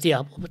when he had the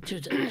apple, I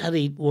had to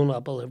eat 1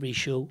 apple every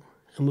show,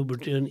 and we were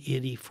doing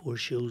 84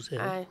 shows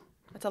then. Aye,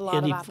 that's a lot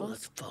of 84, apples.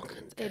 that's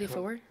fucking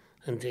 84.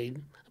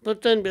 Indeed.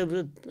 But then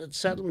it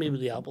settled me with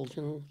the apples,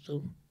 you know.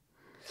 So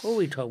what are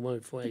we talking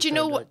about before? Do you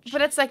know what?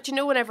 But it's like, do you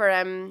know whenever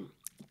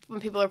when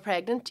people are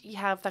pregnant, you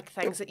have like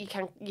things that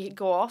you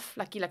go off,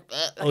 like you like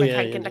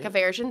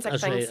aversions, like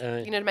That's things.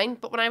 right, you know what I mean?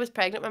 But when I was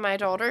pregnant with my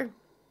daughter,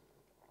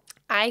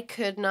 I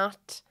could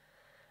not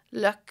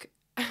look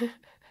at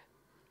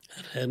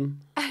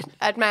him.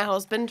 at my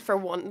husband for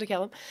wanting to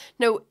kill him.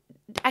 No,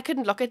 I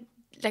couldn't look at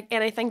like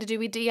anything to do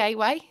with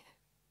DIY.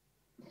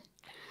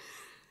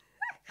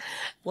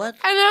 What?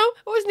 I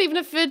know, it wasn't even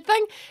a food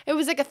thing. It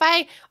was like if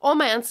I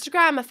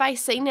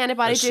seen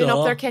anybody doing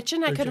up their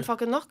kitchen, I couldn't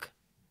fucking look.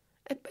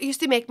 It used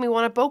to make me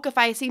want to boke if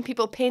I seen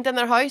people painting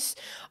their house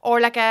or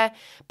like a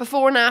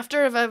before and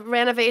after of a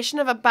renovation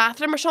of a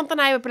bathroom or something.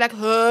 I would be like,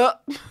 huh.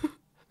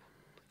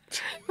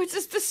 Which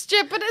is the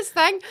stupidest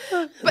thing.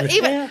 But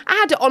even I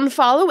had to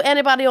unfollow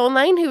anybody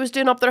online who was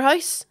doing up their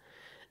house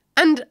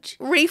and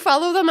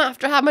refollow them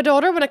after I had my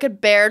daughter when I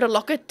could bear to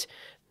look at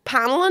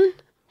paneling.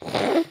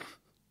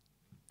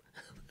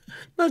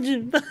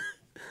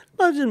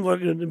 Imagine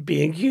working in a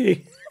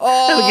B&Q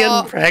and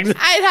getting pregnant.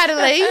 I'd had to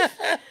leave.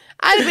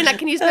 I'd have been like,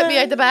 can you put me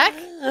out the back?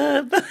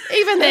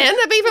 Even then,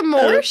 that'd be even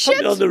more shit.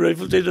 Put me on the roof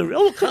and do the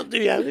roof. Can't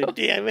do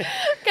anything.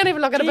 Can't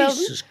even look at a building.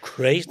 Jesus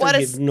Christ, are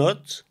you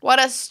nuts?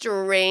 What a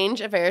strange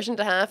aversion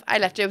to have. I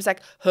literally was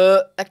like,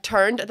 huh, like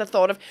turned at the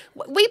thought of,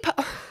 we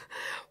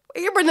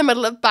were in the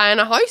middle of buying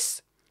a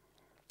house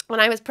when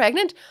I was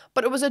pregnant,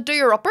 but it was a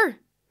do-your-upper.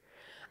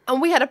 And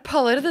we had to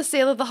pull out of the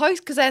sale of the house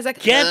because I was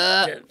like,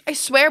 I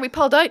swear we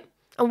pulled out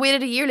and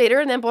waited a year later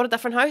and then bought a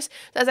different house.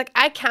 So I was like,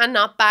 I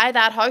cannot buy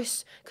that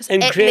house because it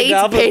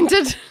needs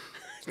painted.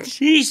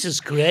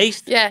 Jesus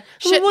Christ. Yeah.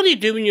 Well, what do you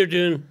do when you're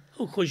doing,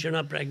 of course you're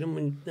not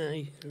pregnant,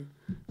 so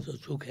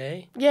it's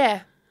okay.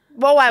 Yeah.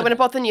 Well, when I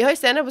bought the new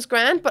house then it was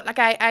grand, but like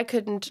I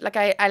couldn't, like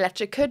I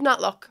literally could not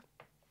look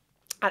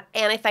at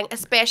anything,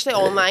 especially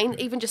online,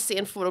 even just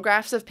seeing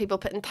photographs of people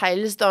putting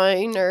tiles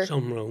down or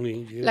something wrong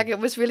with you. Like it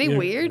was really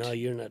weird. No,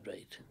 you're not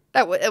right.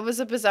 It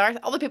was a bizarre.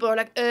 Other people are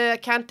like, I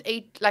can't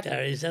eat. Like,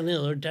 Is any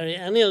other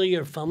of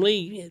your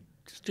family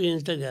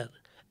strange like that?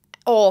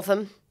 All of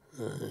them.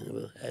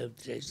 Well, I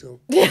would say so.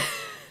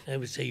 I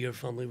would say your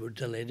family were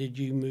delighted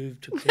you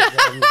moved to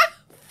Craigavon.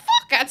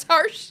 Fuck, that's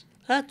harsh.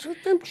 That's what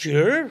I'm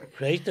sure.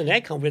 Christ, and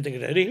I can't wait to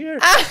get out of here.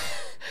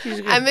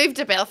 I moved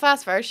to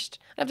Belfast first.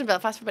 I lived in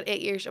Belfast for about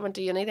 8 years. I went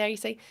to uni there, you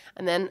see,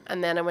 and then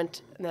I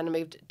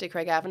moved to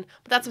Craigavon.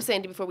 But that's what I was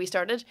saying to you before we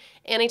started.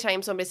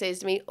 Anytime somebody says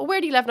to me, "Oh, where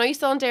do you live now? You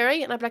still in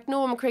Derry?" And I'm like,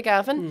 "No, I'm in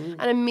Craigavon."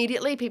 And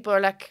immediately people are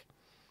like,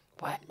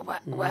 "What?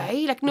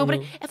 Why?" Like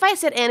nobody. If I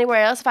said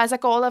anywhere else, if I was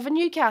like, "Oh, I live in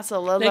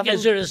Newcastle,"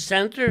 is there a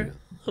centre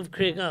of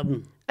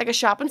Craigavon? Like a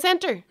shopping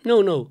centre?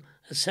 No,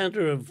 a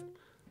centre of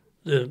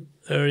the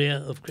area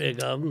of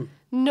Craigavon.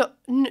 No.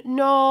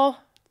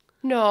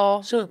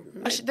 So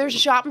there's a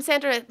shopping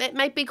centre. It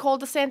might be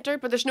called a centre,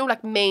 but there's no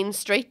like main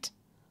street.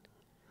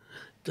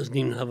 Doesn't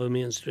even have a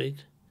main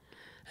street.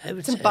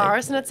 It's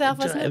embarrassing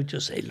itself, isn't it? I would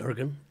just say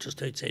Lurgan,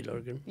 just outside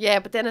Lurgan. Yeah,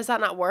 but then is that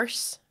not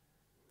worse?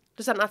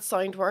 Does that not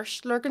sound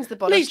worse? Lurgan's the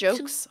butt of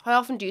jokes. How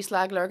often do you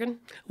slag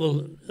Lurgan?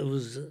 Well, it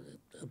was.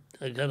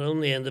 I got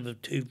on the end of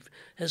it too.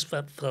 This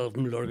fellow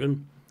from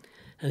Lurgan,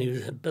 and he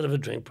was a bit of a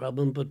drink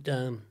problem, but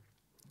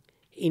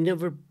he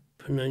never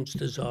pronounced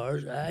his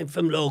R's. I'm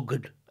from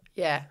Logan.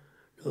 Yeah.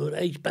 No,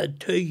 I spent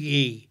 2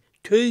 years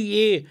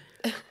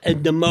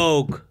in the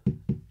morgue.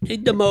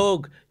 In the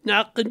morgue,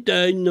 knocking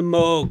down the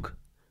morgue.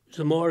 It was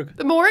the morgue.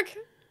 The morgue?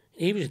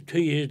 He was 2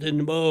 years in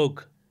the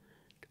morgue.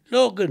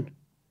 Logan.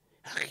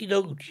 You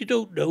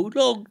don't know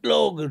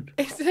Logan.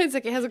 It sounds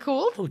like he has a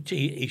cold. Oh,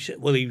 gee, he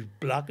said, well, he was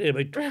black,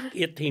 about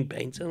 18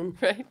 pints in him.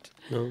 Right.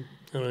 No,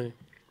 anyway.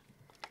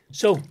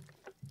 So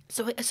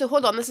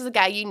hold on, this is a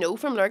guy you know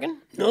from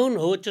Lurgan?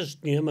 No, it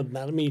just knew him. I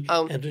met him. He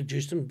Oh.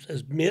 introduced him,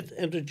 his mate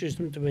introduced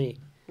him to me.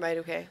 Right,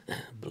 okay.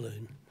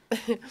 Balloon.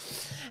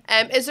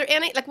 Is there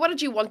any, like, what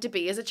did you want to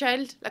be as a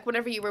child? Like,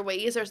 whenever you were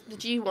wee,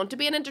 did you want to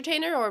be an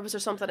entertainer or was there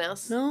something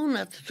else? No,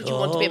 not at all. Did you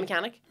want to be a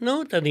mechanic?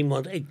 No, I didn't even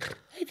want. I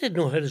didn't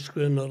know how to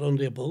screw a nut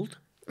onto a bolt.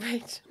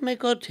 Right. My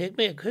God, take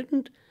me, I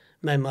couldn't.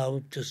 My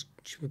mum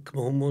she would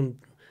come home on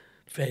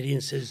Friday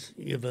and says,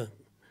 you have an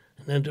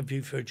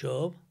interview for a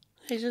job.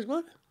 I says,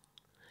 what?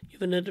 You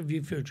have an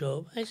interview for a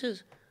job? I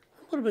says,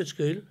 what about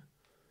school?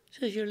 She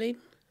says, you're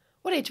leaving.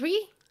 What age were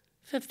you?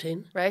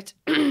 15. Right.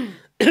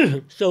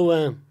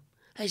 So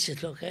I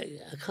said, look, I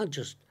can't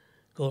just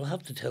go. I'll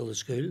have to tell the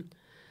school.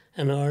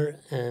 And our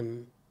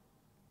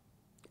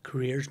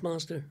careers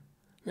master,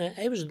 now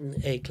I was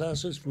in A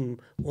classes from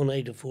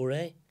 1A to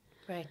 4A.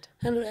 Right.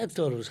 And I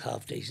thought it was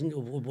half decent. It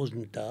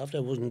wasn't daft. I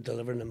wasn't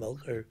delivering the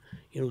milk or,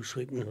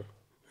 sweeping.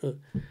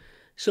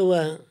 So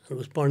it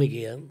was Barney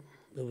Gale.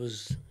 It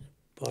was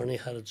Barney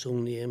had its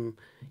own name,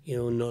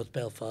 in North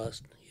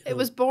Belfast. It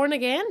was Born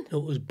Again?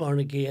 It was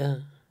Barney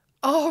Gale.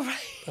 Oh,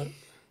 right.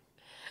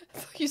 I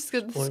thought you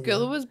said the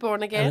school was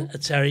Born Again. And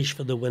it's Irish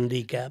for the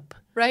Windy Gap.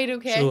 Right,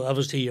 okay. So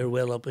obviously you're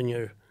well up in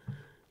your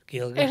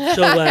Gaelic.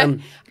 So, I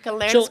can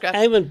learn so script.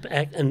 I went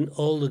back and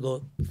all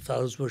the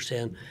fellas were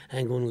saying,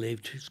 I'm going to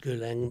leave to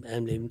school, I'm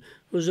leaving.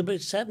 There was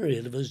about 7 or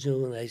 8 of us,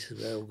 and I said,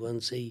 well, we'll go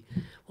and see,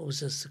 what was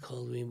this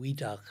called? Wee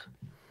Doc.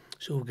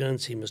 So we'll go and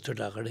see Mr.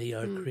 Doherty,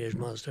 our careers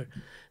master,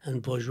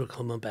 and boys were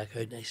coming back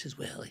out, and I said,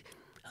 well,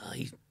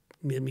 he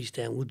made me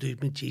stand, we'll do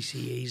my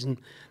GCEs and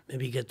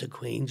maybe get the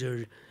Queens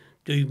or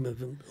do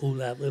all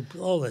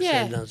this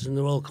and that, and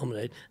they're all coming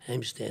out.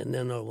 I'm staying,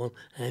 then another one,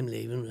 I'm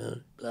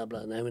leaving, blah, blah,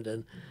 and I went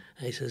in.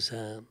 I says,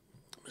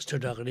 Mr.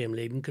 Doherty, I'm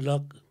leaving, good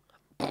luck.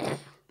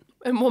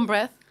 In one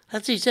breath?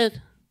 That's what he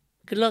said,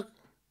 good luck.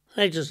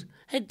 I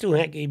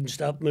don't even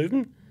stop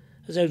moving.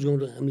 As I was going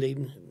to, I'm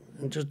leaving.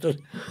 And just did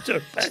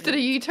a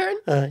U-turn?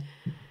 My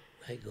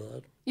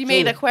God. You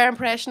made a queer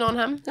impression on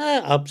him?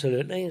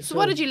 Absolutely. So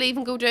what did you leave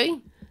and go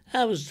do?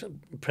 I was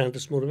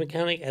apprentice motor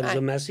mechanic. I was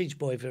a message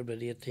boy for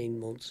about 18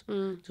 months,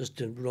 just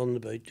to run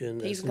about doing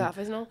this. Teas and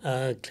coffees and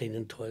all?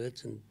 Cleaning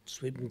toilets and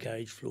sweeping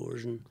garage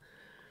floors and,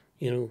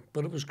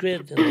 but it was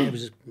great. And I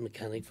was a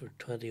mechanic for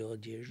 20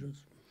 odd years. It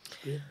was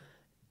great.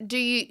 Do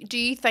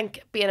you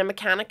think being a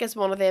mechanic is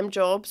one of them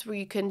jobs where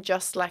you can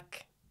just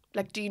like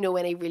do you know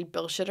any real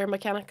bullshitter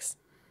mechanics?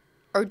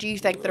 Or do you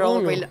think they're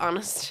all real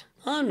honest?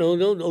 Oh, no.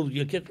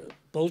 You get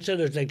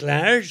bullshitters like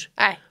liars.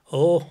 Aye.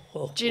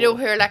 Oh. Do you know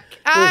who are like,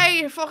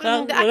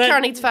 that car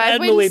needs 5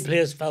 wheels? I know a wheels?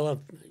 place fella,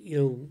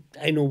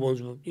 I know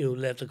ones,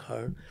 left the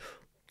car.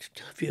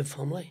 Have you a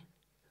family?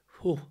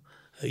 Oh,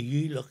 are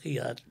you lucky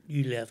that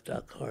you left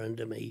that car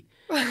into me?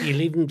 You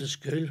leave them to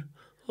school?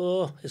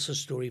 Oh, it's a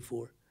story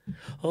 4.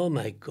 Oh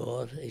my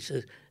God. He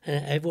says,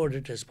 I've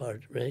ordered this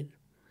part, right?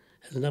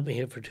 It'll not be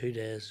here for 2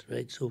 days,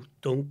 right? So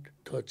don't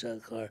touch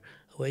that car.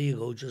 Away you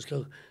go. Just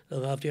look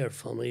after your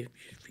family.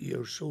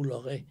 You're so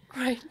lucky.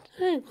 Right.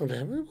 I ain't going to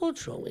have it.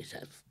 What's wrong with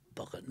that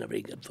bucket? Never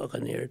get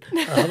fucking near it.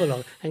 I'll have a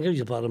look. I give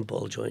you a bottom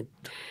ball joint.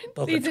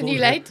 Bucket Needs a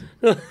new holder. light.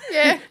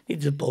 Yeah.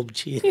 Needs a bulb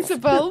change. Needs a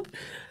bulb.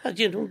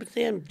 And, but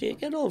then you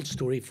get all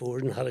story 4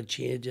 and had a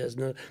change, isn't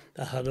it?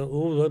 I had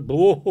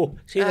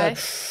see that?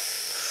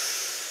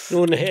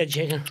 No, in the head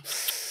shaking.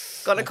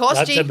 Gonna cost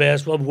That's you. the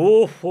best one.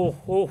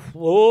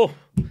 Whoa.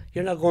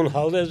 You're not going on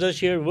holidays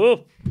this year.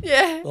 Whoa.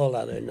 Yeah. All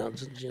that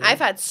nonsense. I've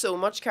had so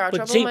much car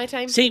trouble in my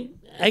time. See,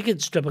 I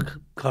could strip a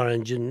car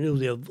engine,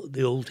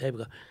 the old type of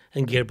car,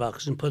 and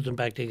gearbox and put them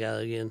back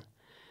together again.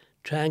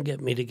 Try and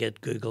get me to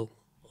get Google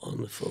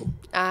on the phone.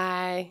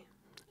 Aye.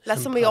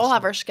 Listen, we all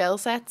have our skill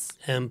sets.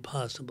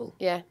 Impossible.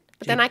 Yeah.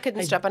 But then I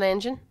couldn't strip an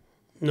engine.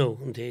 No,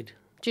 indeed.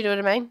 Do you know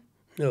what I mean?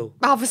 No.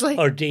 Obviously.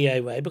 Or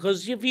DIY,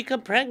 because if you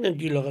get pregnant,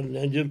 you look at an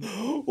engine.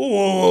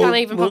 Oh, Can't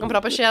even fucking put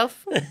up a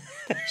shelf.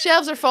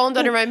 Shelves are falling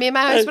down around me in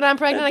my house when I'm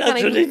pregnant. I can't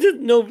That's what even. he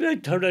did. No, I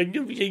turn around,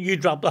 you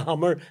drop the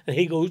hammer, and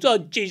he goes, oh,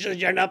 Jesus,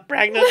 you're not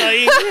pregnant, are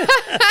you?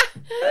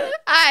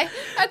 Aye.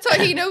 That's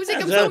how he knows. He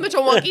comes home with a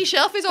wonky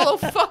shelf. He's all, oh,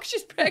 fuck,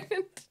 she's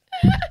pregnant.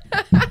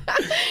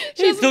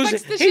 He throws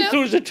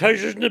the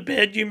trousers in the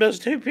bed. You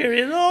missed 2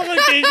 periods. Oh,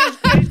 my Jesus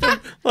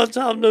Christ, what's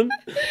happening?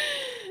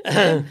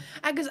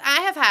 Because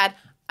I have had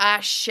a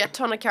shit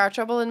ton of car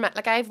trouble in my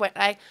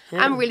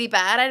I'm really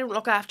bad. I don't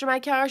look after my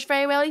cars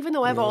very well, even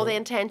though I have all the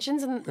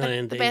intentions and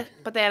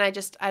but then I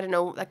don't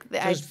know,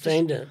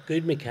 find a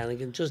good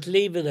mechanic and just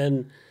leave it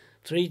in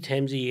 3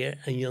 times a year,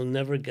 and you'll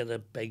never get a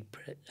big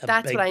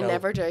That's big what I bill.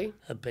 never do.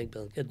 A big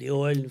bill. Get the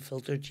oil and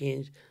filter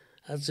changed.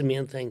 That's the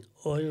main thing.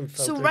 Oil and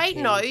filter. So right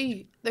changed. now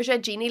there's a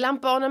genie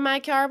lamp on in my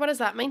car. What does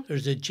that mean?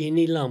 There's a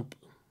genie lamp.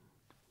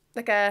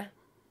 Like a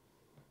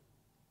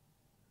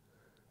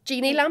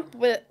genie lamp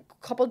with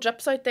a couple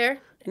drips out there.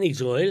 It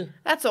needs oil.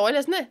 That's oil,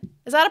 isn't it?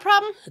 Is that a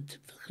problem? It's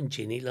a fucking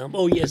genie lamp.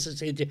 Oh yes,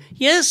 it's a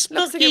yes.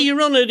 Looks Look, like you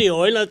run out of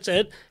oil. That's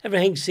it.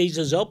 Everything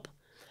seizes up.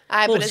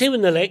 Aye, Well, but see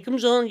when the light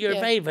comes on, you're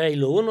Yeah. very, very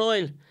low in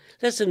oil.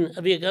 Listen,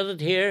 have you got it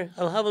here?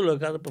 I'll have a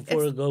look at it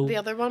before I it's go. the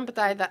other one, but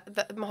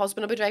my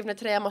husband will be driving it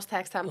today. I must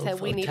text him and say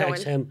we need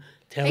Text oil. him.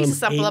 Tell He's him as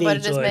simple he about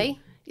needs it as oil. me.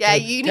 Yeah,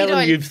 you Tell need him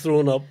oil. you've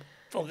thrown up.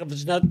 Fuck if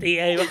it's not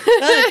DIY.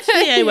 It's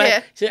DIY.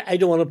 Yeah. See, I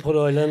don't want to put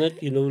oil in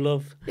it,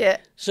 love. Yeah,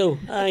 So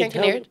I can't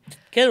hear tell it.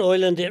 get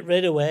oil into it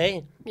right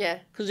away. yeah.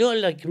 Because the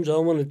oil comes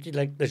on when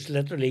there's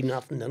literally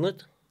nothing in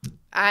it.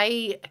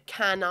 I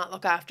cannot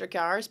look after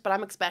cars, but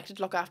I'm expected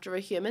to look after a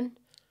human.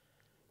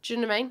 Do you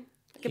know what I mean?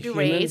 Like if you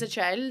human? raise a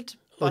child,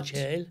 Oh, but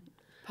child.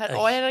 put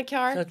oil in a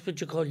car. That's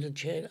what you call your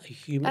child, a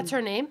human. That's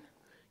her name.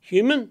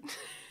 Human?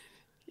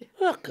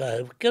 Oh,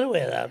 God, get away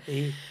with that,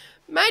 me.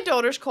 My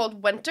daughter's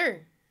called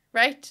Winter.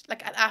 right?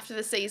 Like after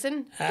the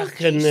season.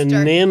 In the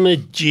name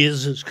of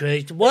Jesus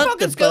Christ. What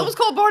fucking the school was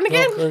called Born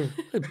Again.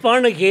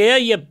 Born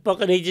Again, you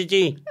fucking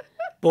idiot.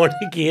 Born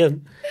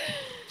Again.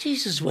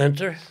 Jesus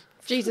Winter.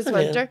 Jesus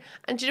Fucking Winter.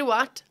 And do you know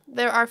what?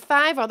 There are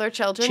 5 other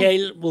children.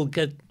 Child will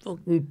get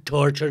fucking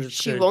tortured.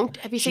 She won't.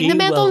 Have you seen She the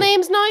middle will.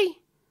 names now?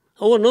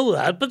 Oh, I know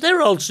that, but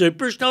they're all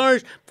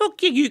superstars.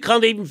 Fuck you, you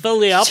can't even fill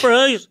the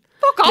opera house.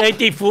 Fuck off.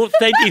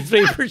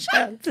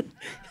 93%.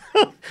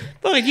 Fuck,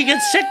 you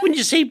get sick when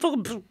you see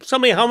fucking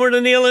somebody hammering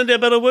a nail into a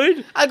bit of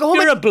wood. I'll go home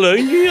You're and- a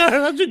balloon, you are,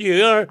 that's what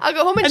you are. I'll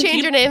go home and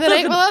change your name tonight,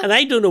 fucking- will I? And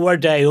I don't know where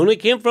Diona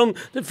came from.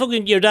 The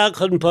fucking, your dad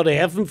couldn't put a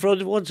F in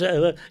front of what's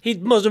he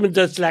must have been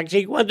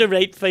dyslexic, went to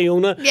write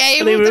Fiona. Yeah, he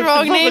and wrote the wrote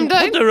wrong name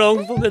down. Put the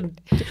wrong fucking,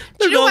 Do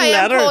you know wrong why I'm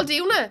letter. called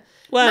Diona?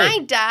 Why? My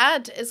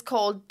dad is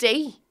called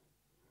D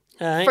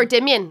Aye. for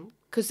Damien,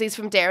 because he's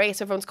from Derry,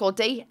 so everyone's called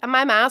D. And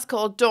my ma's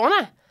called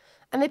Donna.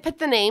 And they put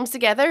the names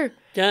together.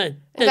 Yeah,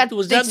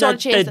 was they that sort of not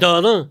changed it.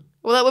 Donna?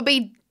 Well, that would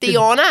be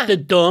Diona. The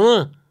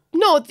Donna.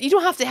 No, you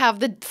don't have to have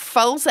the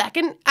full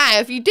second.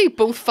 If you do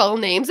both full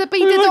names, it'd be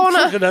the Well,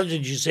 Donna. fucking that's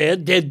what you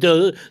said. The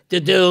Donna. They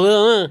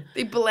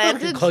I can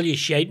blended. call you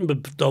shite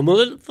but dumb with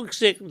it. Fuck's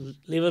sake,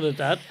 leave it at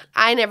that.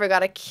 I never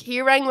got a key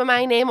ring with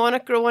my name on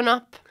it growing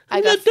up. I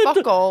got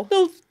fuck all.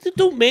 No,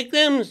 don't make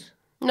them.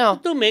 No.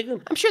 Don't make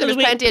them. I'm sure there's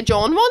plenty of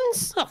John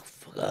ones. Oh,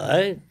 fuck,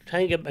 I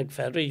try and get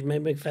McFettridge. My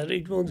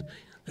McFettridge ones.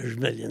 There's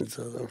millions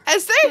of them.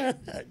 Is there?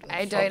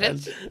 I doubt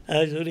it.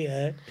 Absolutely,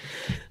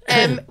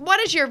 What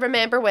is your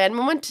remember when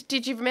moment?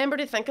 Did you remember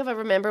to think of a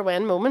remember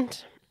when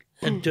moment?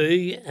 I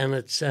do, and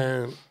it's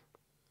and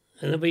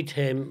every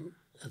time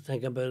I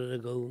think about it, I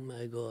go,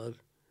 my God,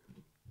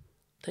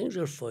 things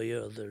are for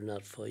you or they're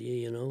not for you,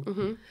 you know.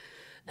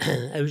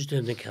 Mm-hmm. I was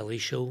doing the Kelly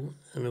show,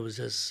 and there was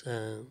this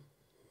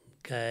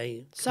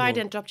guy. Sorry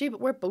to interrupt you,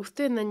 but we're both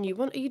doing the new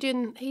one. Are you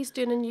doing? He's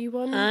doing a new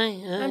one.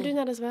 Aye. I'm doing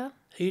that as well.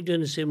 Are you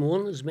doing the same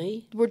one as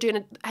me? We're doing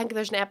it. I think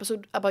there's an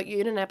episode about you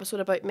and an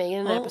episode about me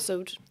and an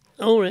episode.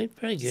 Oh, right,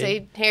 very good.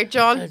 See here,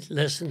 John.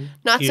 Listen.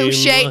 Not so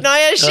shite now,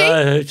 is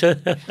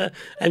she?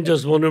 I'm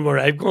just wondering where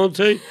I've gone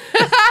to.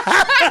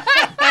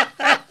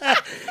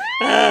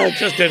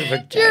 Just did it for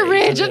You're Terry.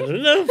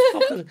 raging. No,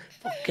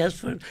 fuck guess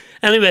for it.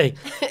 Anyway,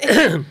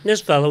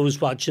 this fellow was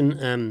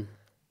watching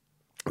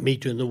me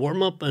doing the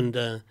warm up, and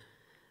at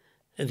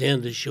the end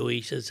of the show,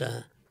 he says,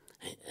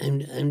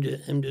 "I'm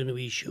doing a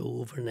wee show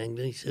over in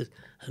England." He says,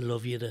 "I'd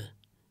love you to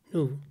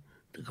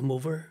come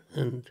over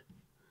and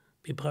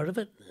be part of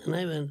it." And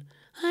I went,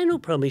 "I no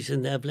problem." He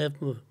said, "I've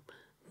left my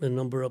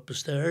number up the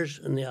stairs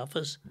in the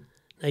office.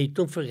 Now,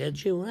 don't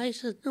forget you." And I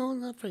said, "No, I'll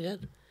not forget.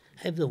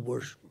 I have the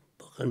worst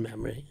fucking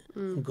memory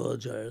on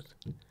God's earth."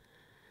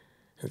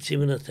 And see,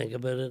 when I think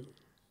about it,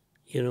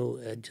 you know,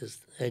 I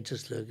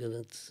just look at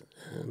it.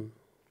 And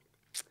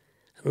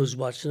I was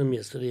watching him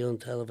yesterday on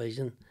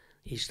television.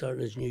 He's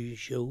starting his new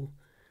show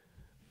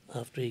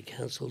after he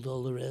cancelled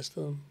all the rest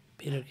of them.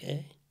 Peter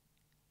Kay.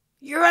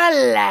 You're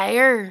a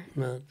liar.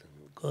 No,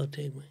 God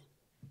take me.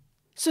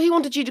 So he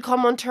wanted you to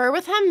come on tour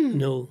with him?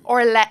 No.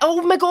 Or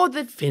oh my God,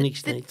 the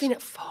Phoenix Nights.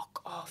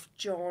 Fuck off,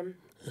 John.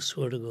 I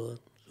swear to God.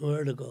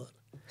 Swear to God.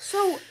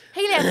 So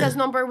he left his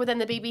number within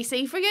the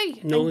BBC for you?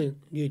 No, And-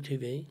 new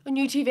TV. on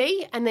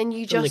UTV, and then you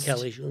On the just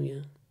Kelly show,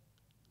 yeah.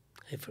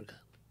 I forgot.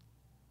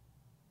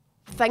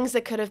 things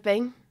that could have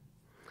been.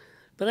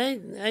 But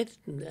I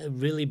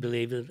really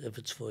believe that if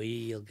it's for you,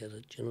 you'll get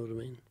it. Do you know what I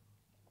mean?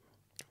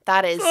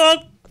 That is.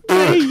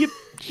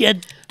 You Who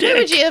dick.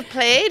 would you have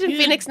played in You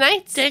Phoenix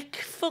Nights? Dick.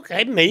 Fuck,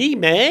 I'm me,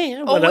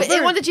 or Oh, whatever.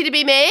 he wanted you to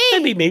be me,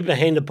 Maybe me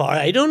behind the bar.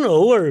 I don't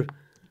know, or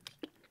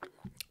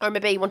or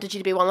maybe he wanted you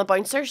to be one of the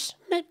bouncers.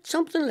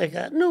 something like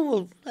that. No,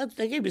 well, I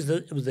think it was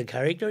the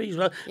character as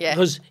well. Yeah.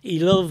 Because he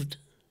loved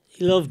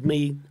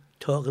me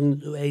talking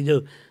the way I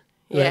do.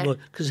 Yeah.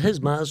 Because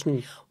his ma's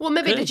from... Well,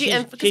 maybe did you?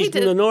 Because She's he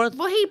from did. the north.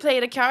 Well, he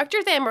played a character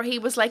then, where he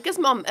was like his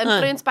mum,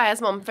 influenced by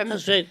his mum. From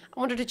That's right. I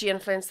wonder, did you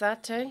influence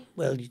that too?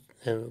 Well,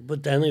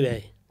 but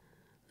anyway,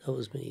 that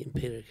was me and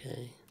Peter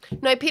Kay.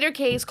 Now Peter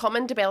Kay's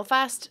coming to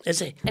Belfast. Is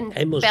he? In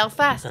I must-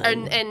 Belfast I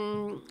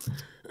in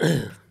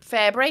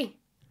February,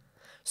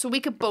 so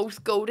we could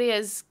both go to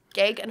his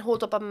gig and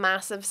hold up a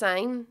massive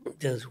sign.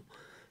 Just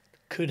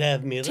could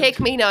have made Take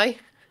me now. it.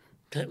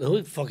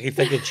 Oh, fuck, you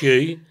think it's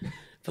you?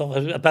 Fuck,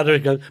 I better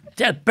go.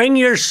 Bring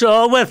your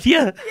saw with you.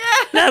 Yeah.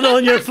 Not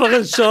on your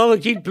fucking saw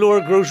and keep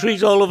blowing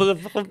groceries all over the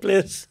fucking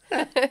place.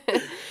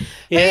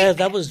 Yeah,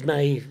 that was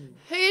my...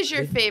 Who is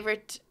your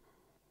favourite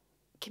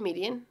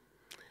comedian?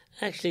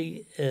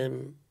 Actually,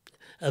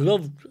 I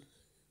loved,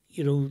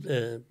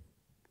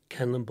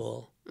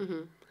 Cannonball.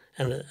 Mm-hmm.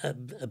 And I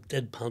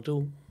did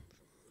Panto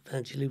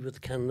eventually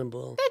with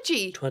Cannonball. Did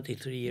you?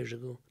 23 years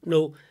ago.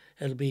 No,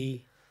 it'll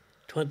be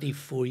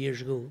 24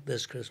 years ago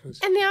this Christmas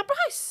In the Opera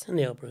House? in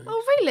the Opera House.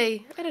 Oh,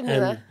 really? I didn't know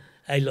And that.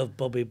 I loved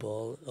Bobby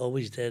Ball,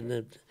 always did.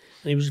 And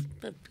he was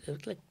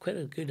like quite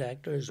a good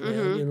actor as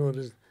well, at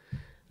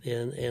the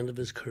end of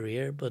his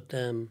career. But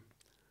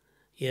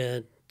yeah,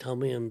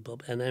 Tommy and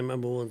Bob. And I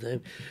remember one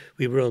time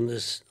we were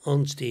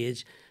on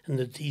stage, and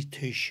these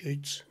two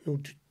shoots,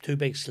 two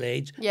big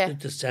slides Yeah.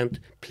 that sent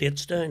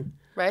plates down.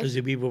 Right. Because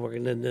we were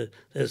working in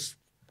this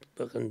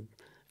fucking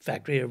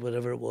factory or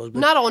whatever it was. But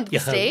Not onto you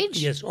the had- stage?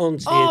 Yes, on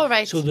stage. Oh,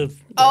 right. So they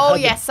Oh,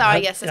 had yes,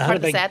 sorry, yes, they it's had part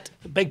of the a big, set.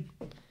 a big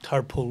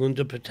tarpaulin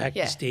to protect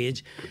Yeah. the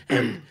stage,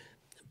 and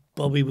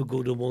Bobby would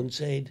go to one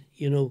side,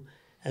 you know,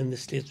 and the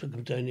slates would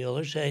come down the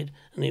other side,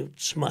 and he would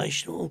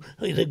smash them all.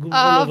 They'd go one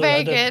Oh, over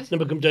very the other, good. Then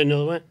would come down the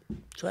other way.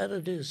 So I had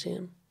to do the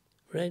same,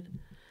 right?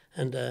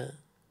 And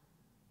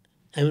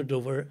I went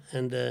over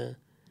and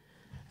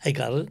I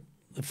got it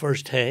the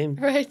first time.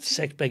 Right.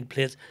 6 big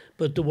plates,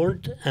 but they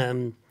weren't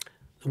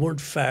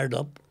fired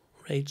up,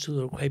 right? So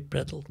they were quite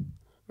brittle,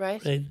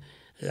 Right. right?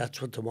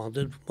 That's what they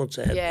wanted. Once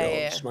I had Yeah, the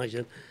yeah. smash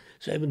it.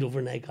 So I went over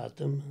and I got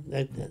them,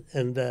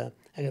 and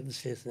I got the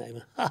slates, and I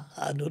went, ha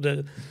ha,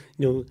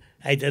 no,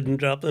 I didn't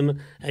drop them.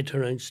 I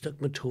turned around,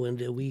 stuck my toe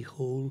into a wee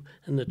hole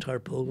in the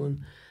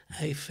tarpaulin.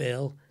 I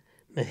fell.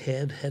 My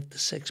head hit the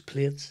 6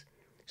 plates,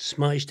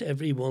 smashed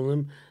every one of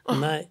them,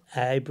 and my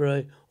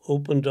eyebrow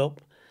opened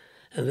up,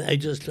 and I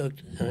just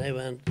looked, and I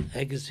went,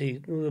 I could see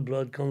the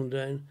blood coming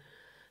down.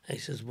 I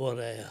says, what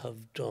I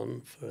have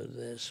done for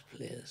this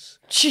place.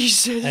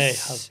 Jesus.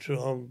 I have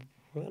drawn.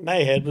 My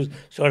head was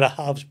sort of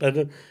half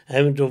spinning.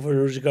 I went over and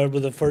there was a girl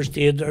with the first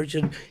aid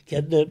urgent,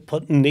 getting it,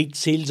 putting neat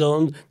seals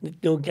on, you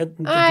know,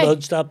 getting the Aye.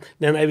 blood stopped.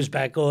 Then I was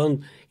back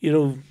on,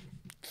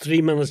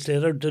 3 minutes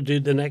later to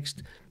do the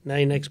next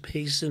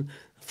piece. And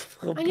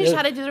And you just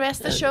had to do the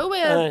rest of the show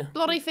with a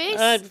bloody face.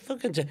 I'd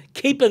fucking say,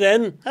 keep it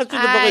in. That's what the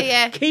Aye, fucking,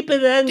 yeah. keep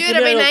it in. Do it Come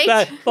every in, night.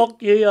 back.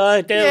 Fuck you,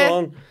 dead Yeah.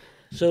 on.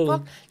 So.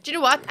 Well, do you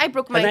know what? I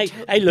broke my And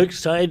toe. I looked,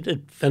 sorry to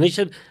finish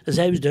it, as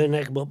I was doing,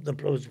 I come up the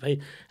applause pay.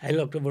 I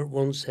looked over at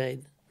one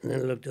side, and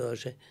then I looked at the other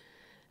side,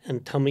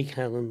 and Tommy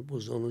Cannon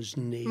was on his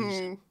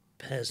knees,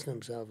 pissing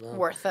himself off.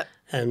 Worth it.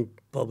 And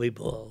Bobby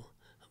Ball,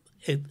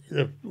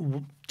 the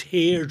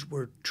tears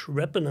were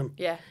tripping him.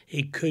 Yeah.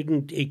 He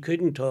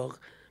couldn't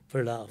talk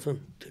for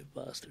laughing, two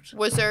bastards.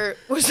 Was there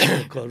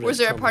God, was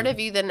there a Tommy. part of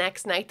you the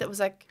next night that was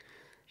like,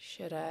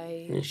 should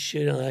I?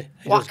 Should I?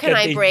 What just can get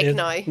I these break days-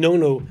 now?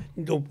 No,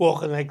 don't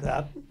walking like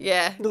that.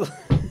 Yeah.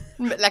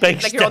 Like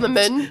Big you're on the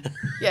steps. moon.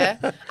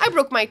 Yeah. I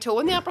broke my toe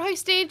on the Opera House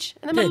stage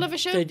in the middle of a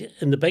show.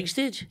 In the big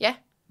stage? Yeah.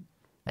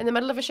 In the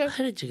middle of a show.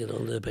 How did you get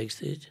onto the big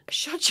stage?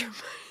 Shut your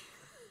mouth.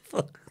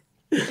 Fuck.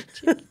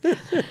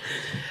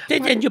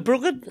 And you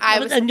broke it? I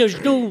was- And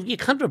you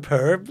can't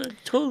repair the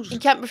toes. You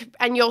can't,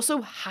 and you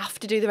also have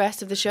to do the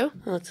rest of the show.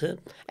 That's it.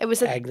 It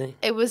was Agony.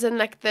 It was in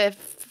like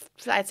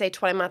I'd say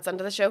 20 minutes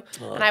into the show,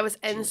 and I was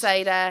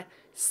inside a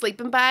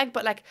sleeping bag,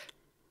 but like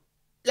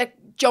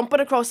jumping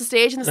across the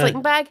stage in the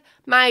sleeping bag.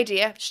 My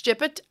idea,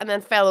 stupid, and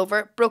then fell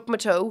over, broke my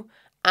toe,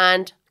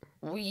 and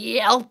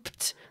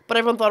yelped. But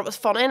everyone thought it was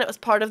funny, and it was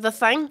part of the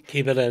thing.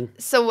 Keep it in.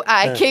 So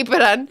I keep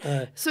it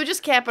in. So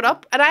just kept it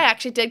up, and I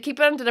actually did keep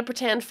it in. Did a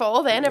pretend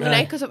fall then every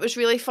night because it was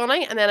really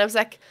funny. And then I was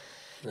like,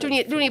 don't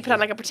you put on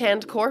like a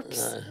pretend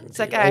corpse? It's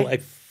like I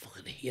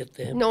fucking hate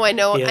them. no, I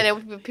know, Yeah. I know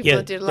people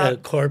that do it a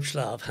lot. Corpse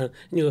laugh. Huh?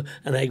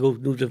 And I go,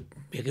 no, to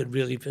make it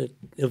really fit.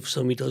 If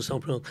somebody does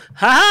something wrong,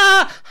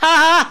 ha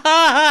ha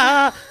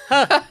ha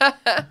ha ha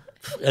ha.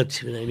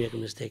 That's when I make a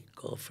mistake.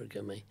 God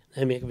forgive me.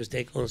 I make a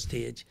mistake on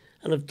stage,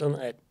 and I've done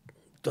it a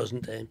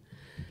dozen times.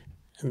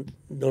 And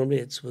normally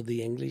it's with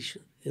the English,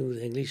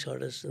 the English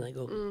artists, and I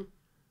go,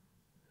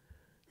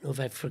 no, if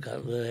I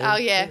forgot what I Oh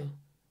yeah.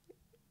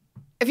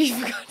 If you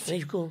forgot, I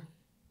go,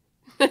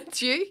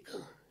 it's you.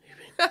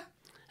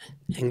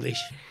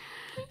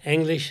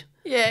 English.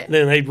 Yeah.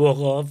 Then I'd walk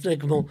off and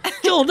I'd come on,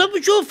 Joe, that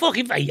was your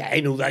fucking face. Yeah,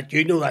 I know that,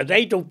 you know that,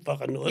 I don't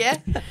fucking know it. Yeah.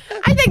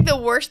 I think the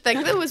worst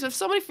thing though is if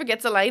somebody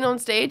forgets a line on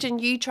stage and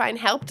you try and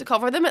help to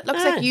cover them, it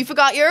looks like you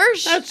forgot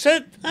yours. That's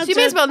it. So you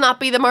may as well not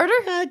be the murder.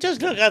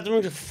 Just look at them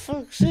and go,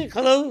 fuck's sake,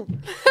 hello.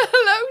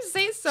 Hello,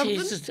 say something.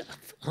 Jesus,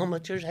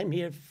 amateurs, I'm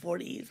here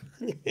 40 years.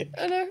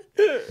 I know.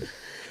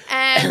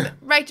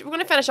 Right, we're going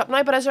to finish up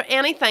now, but is there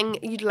anything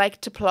you'd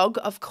like to plug?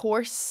 Of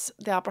course,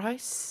 the Opera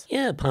House.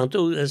 Yeah,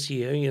 Panto this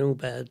year,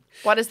 bad.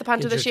 What is the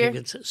Panto this year?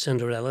 It's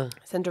Cinderella.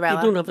 Cinderella.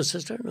 You don't have a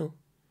sister? No.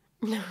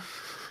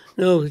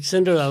 No, it's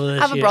Cinderella this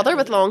I have a year. brother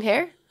with long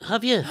hair.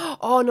 Have you?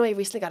 Oh no, he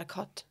recently got a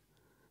cut.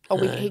 Oh,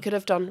 he could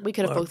have done. We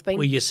could have both been.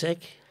 Were you sick?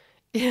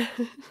 Yeah.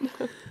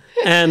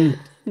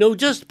 No,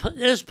 just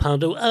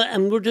Panto.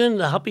 And we're doing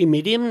the Happy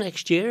Medium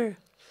next year.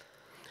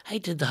 I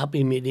did the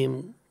Happy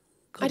Medium.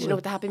 I don't know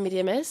what the happy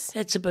medium is.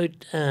 It's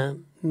about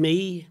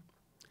me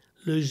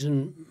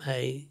losing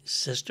my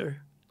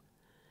sister,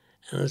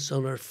 and it's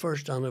on our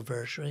first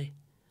anniversary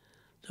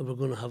that we're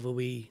going to have a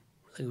wee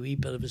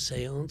bit of a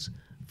séance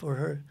for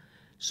her.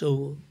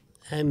 So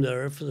I'm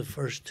there for the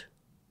first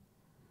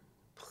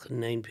fucking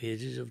 9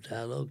 pages of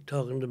dialogue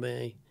talking to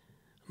my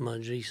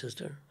imaginary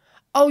sister.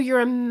 Oh,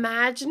 your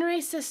imaginary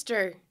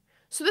sister.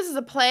 So this is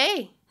a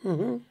play,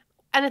 and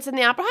it's in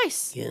the Opera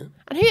House. Yeah.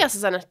 And who else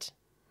is in it?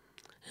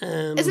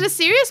 Is it a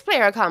serious play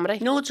or a comedy?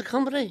 No, it's a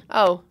comedy.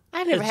 Oh,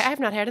 I've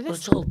not heard of But this.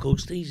 it's all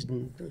ghosties.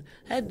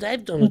 And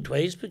I've done it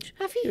twice, but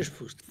Have you? You're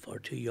supposed to be far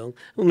too young.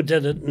 When we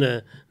did it in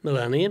the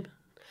Millennium.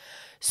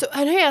 So,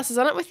 and who else is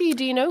in it with you?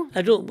 Do you know?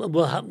 I don't.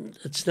 What happened?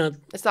 It's not.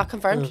 It's not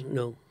confirmed.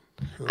 No.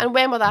 And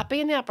when will that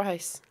be in the Opera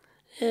House?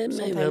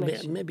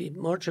 Maybe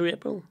March or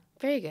April.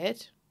 Very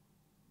good.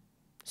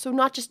 So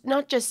not just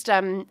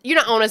you're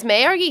not on as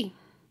May, are you?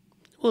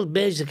 Well,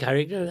 May's the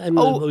character. I'm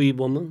a wee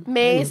woman.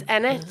 May's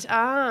in it.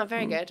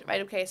 Very good.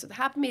 Right, okay. So the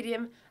Happy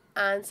Medium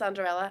and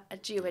Cinderella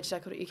at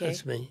goh.co.uk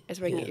That's me. is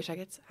where you can get your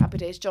tickets. Happy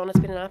days, John. It's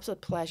been an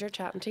absolute pleasure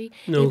chatting to you.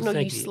 No, even though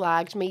you thank you.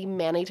 slagged me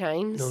many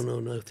times.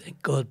 No.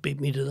 Thank God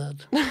beat me to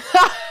that.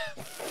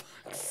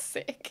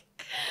 Sick.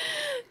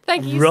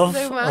 Thank you Rough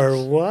so much. or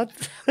what?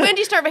 When do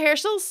you start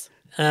rehearsals?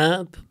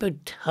 About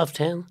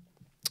 10:30.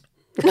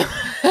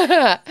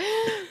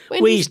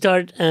 When We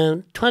start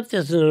 20th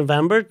of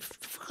November.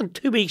 Fucking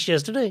 2 weeks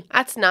yesterday.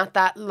 That's not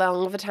that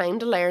long of a time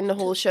to learn the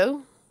whole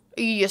show.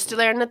 Are you used to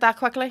learning it that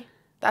quickly?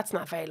 That's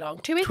not very long.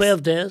 2 weeks?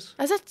 12 days.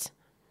 Is it?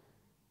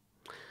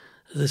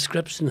 The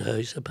script's in the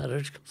house. I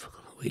better fucking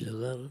have a wee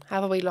look at it.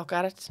 Have a wee look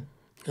at it.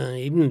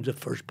 Even the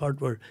first part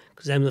where,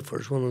 because I'm the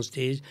first one on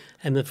stage,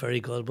 I'm the fairy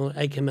godmother.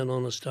 I came in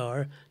on a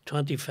star,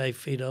 25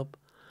 feet up.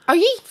 Are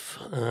you?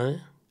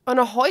 Aye. On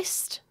a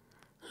hoist?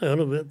 I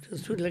don't know,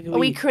 it's like A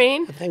wee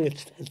crane? I think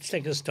it's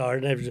like a star,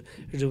 and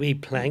there's a wee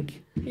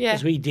plank. Yeah.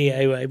 There's a wee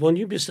DIY one.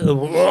 You'd be still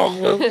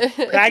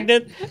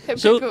pregnant.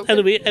 So cool.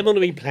 anyway, I'm on a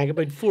wee plank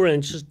about 4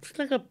 inches. It's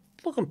like a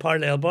fucking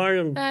parallel bar,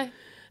 and Aye.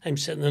 I'm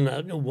sitting on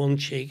that, one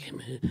cheek.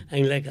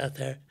 I'm like that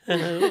there.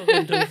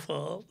 I'm don't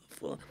fall.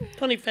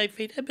 25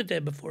 feet. I've been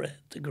there before I hit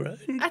the ground.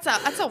 That's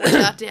a what you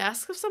have to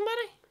ask of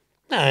somebody.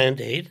 Nah,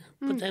 indeed.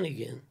 But then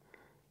again,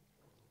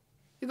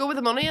 You go with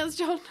the money, as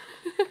John.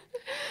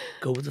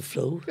 go with the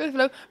flow. Go with the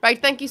flow.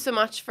 Right, thank you so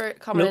much for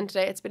coming No. in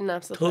today. It's been an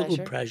absolute Total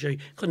pleasure. pressure. You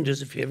couldn't do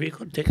us a favour. You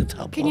couldn't take a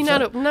top Can off you not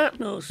that. open that?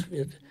 No, it's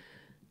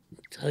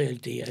tell you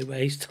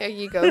DIY stuff. There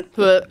you go.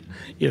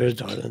 You're a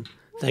darling.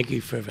 Thank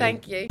you for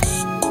everything. Thank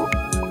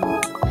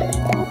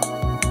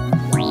you.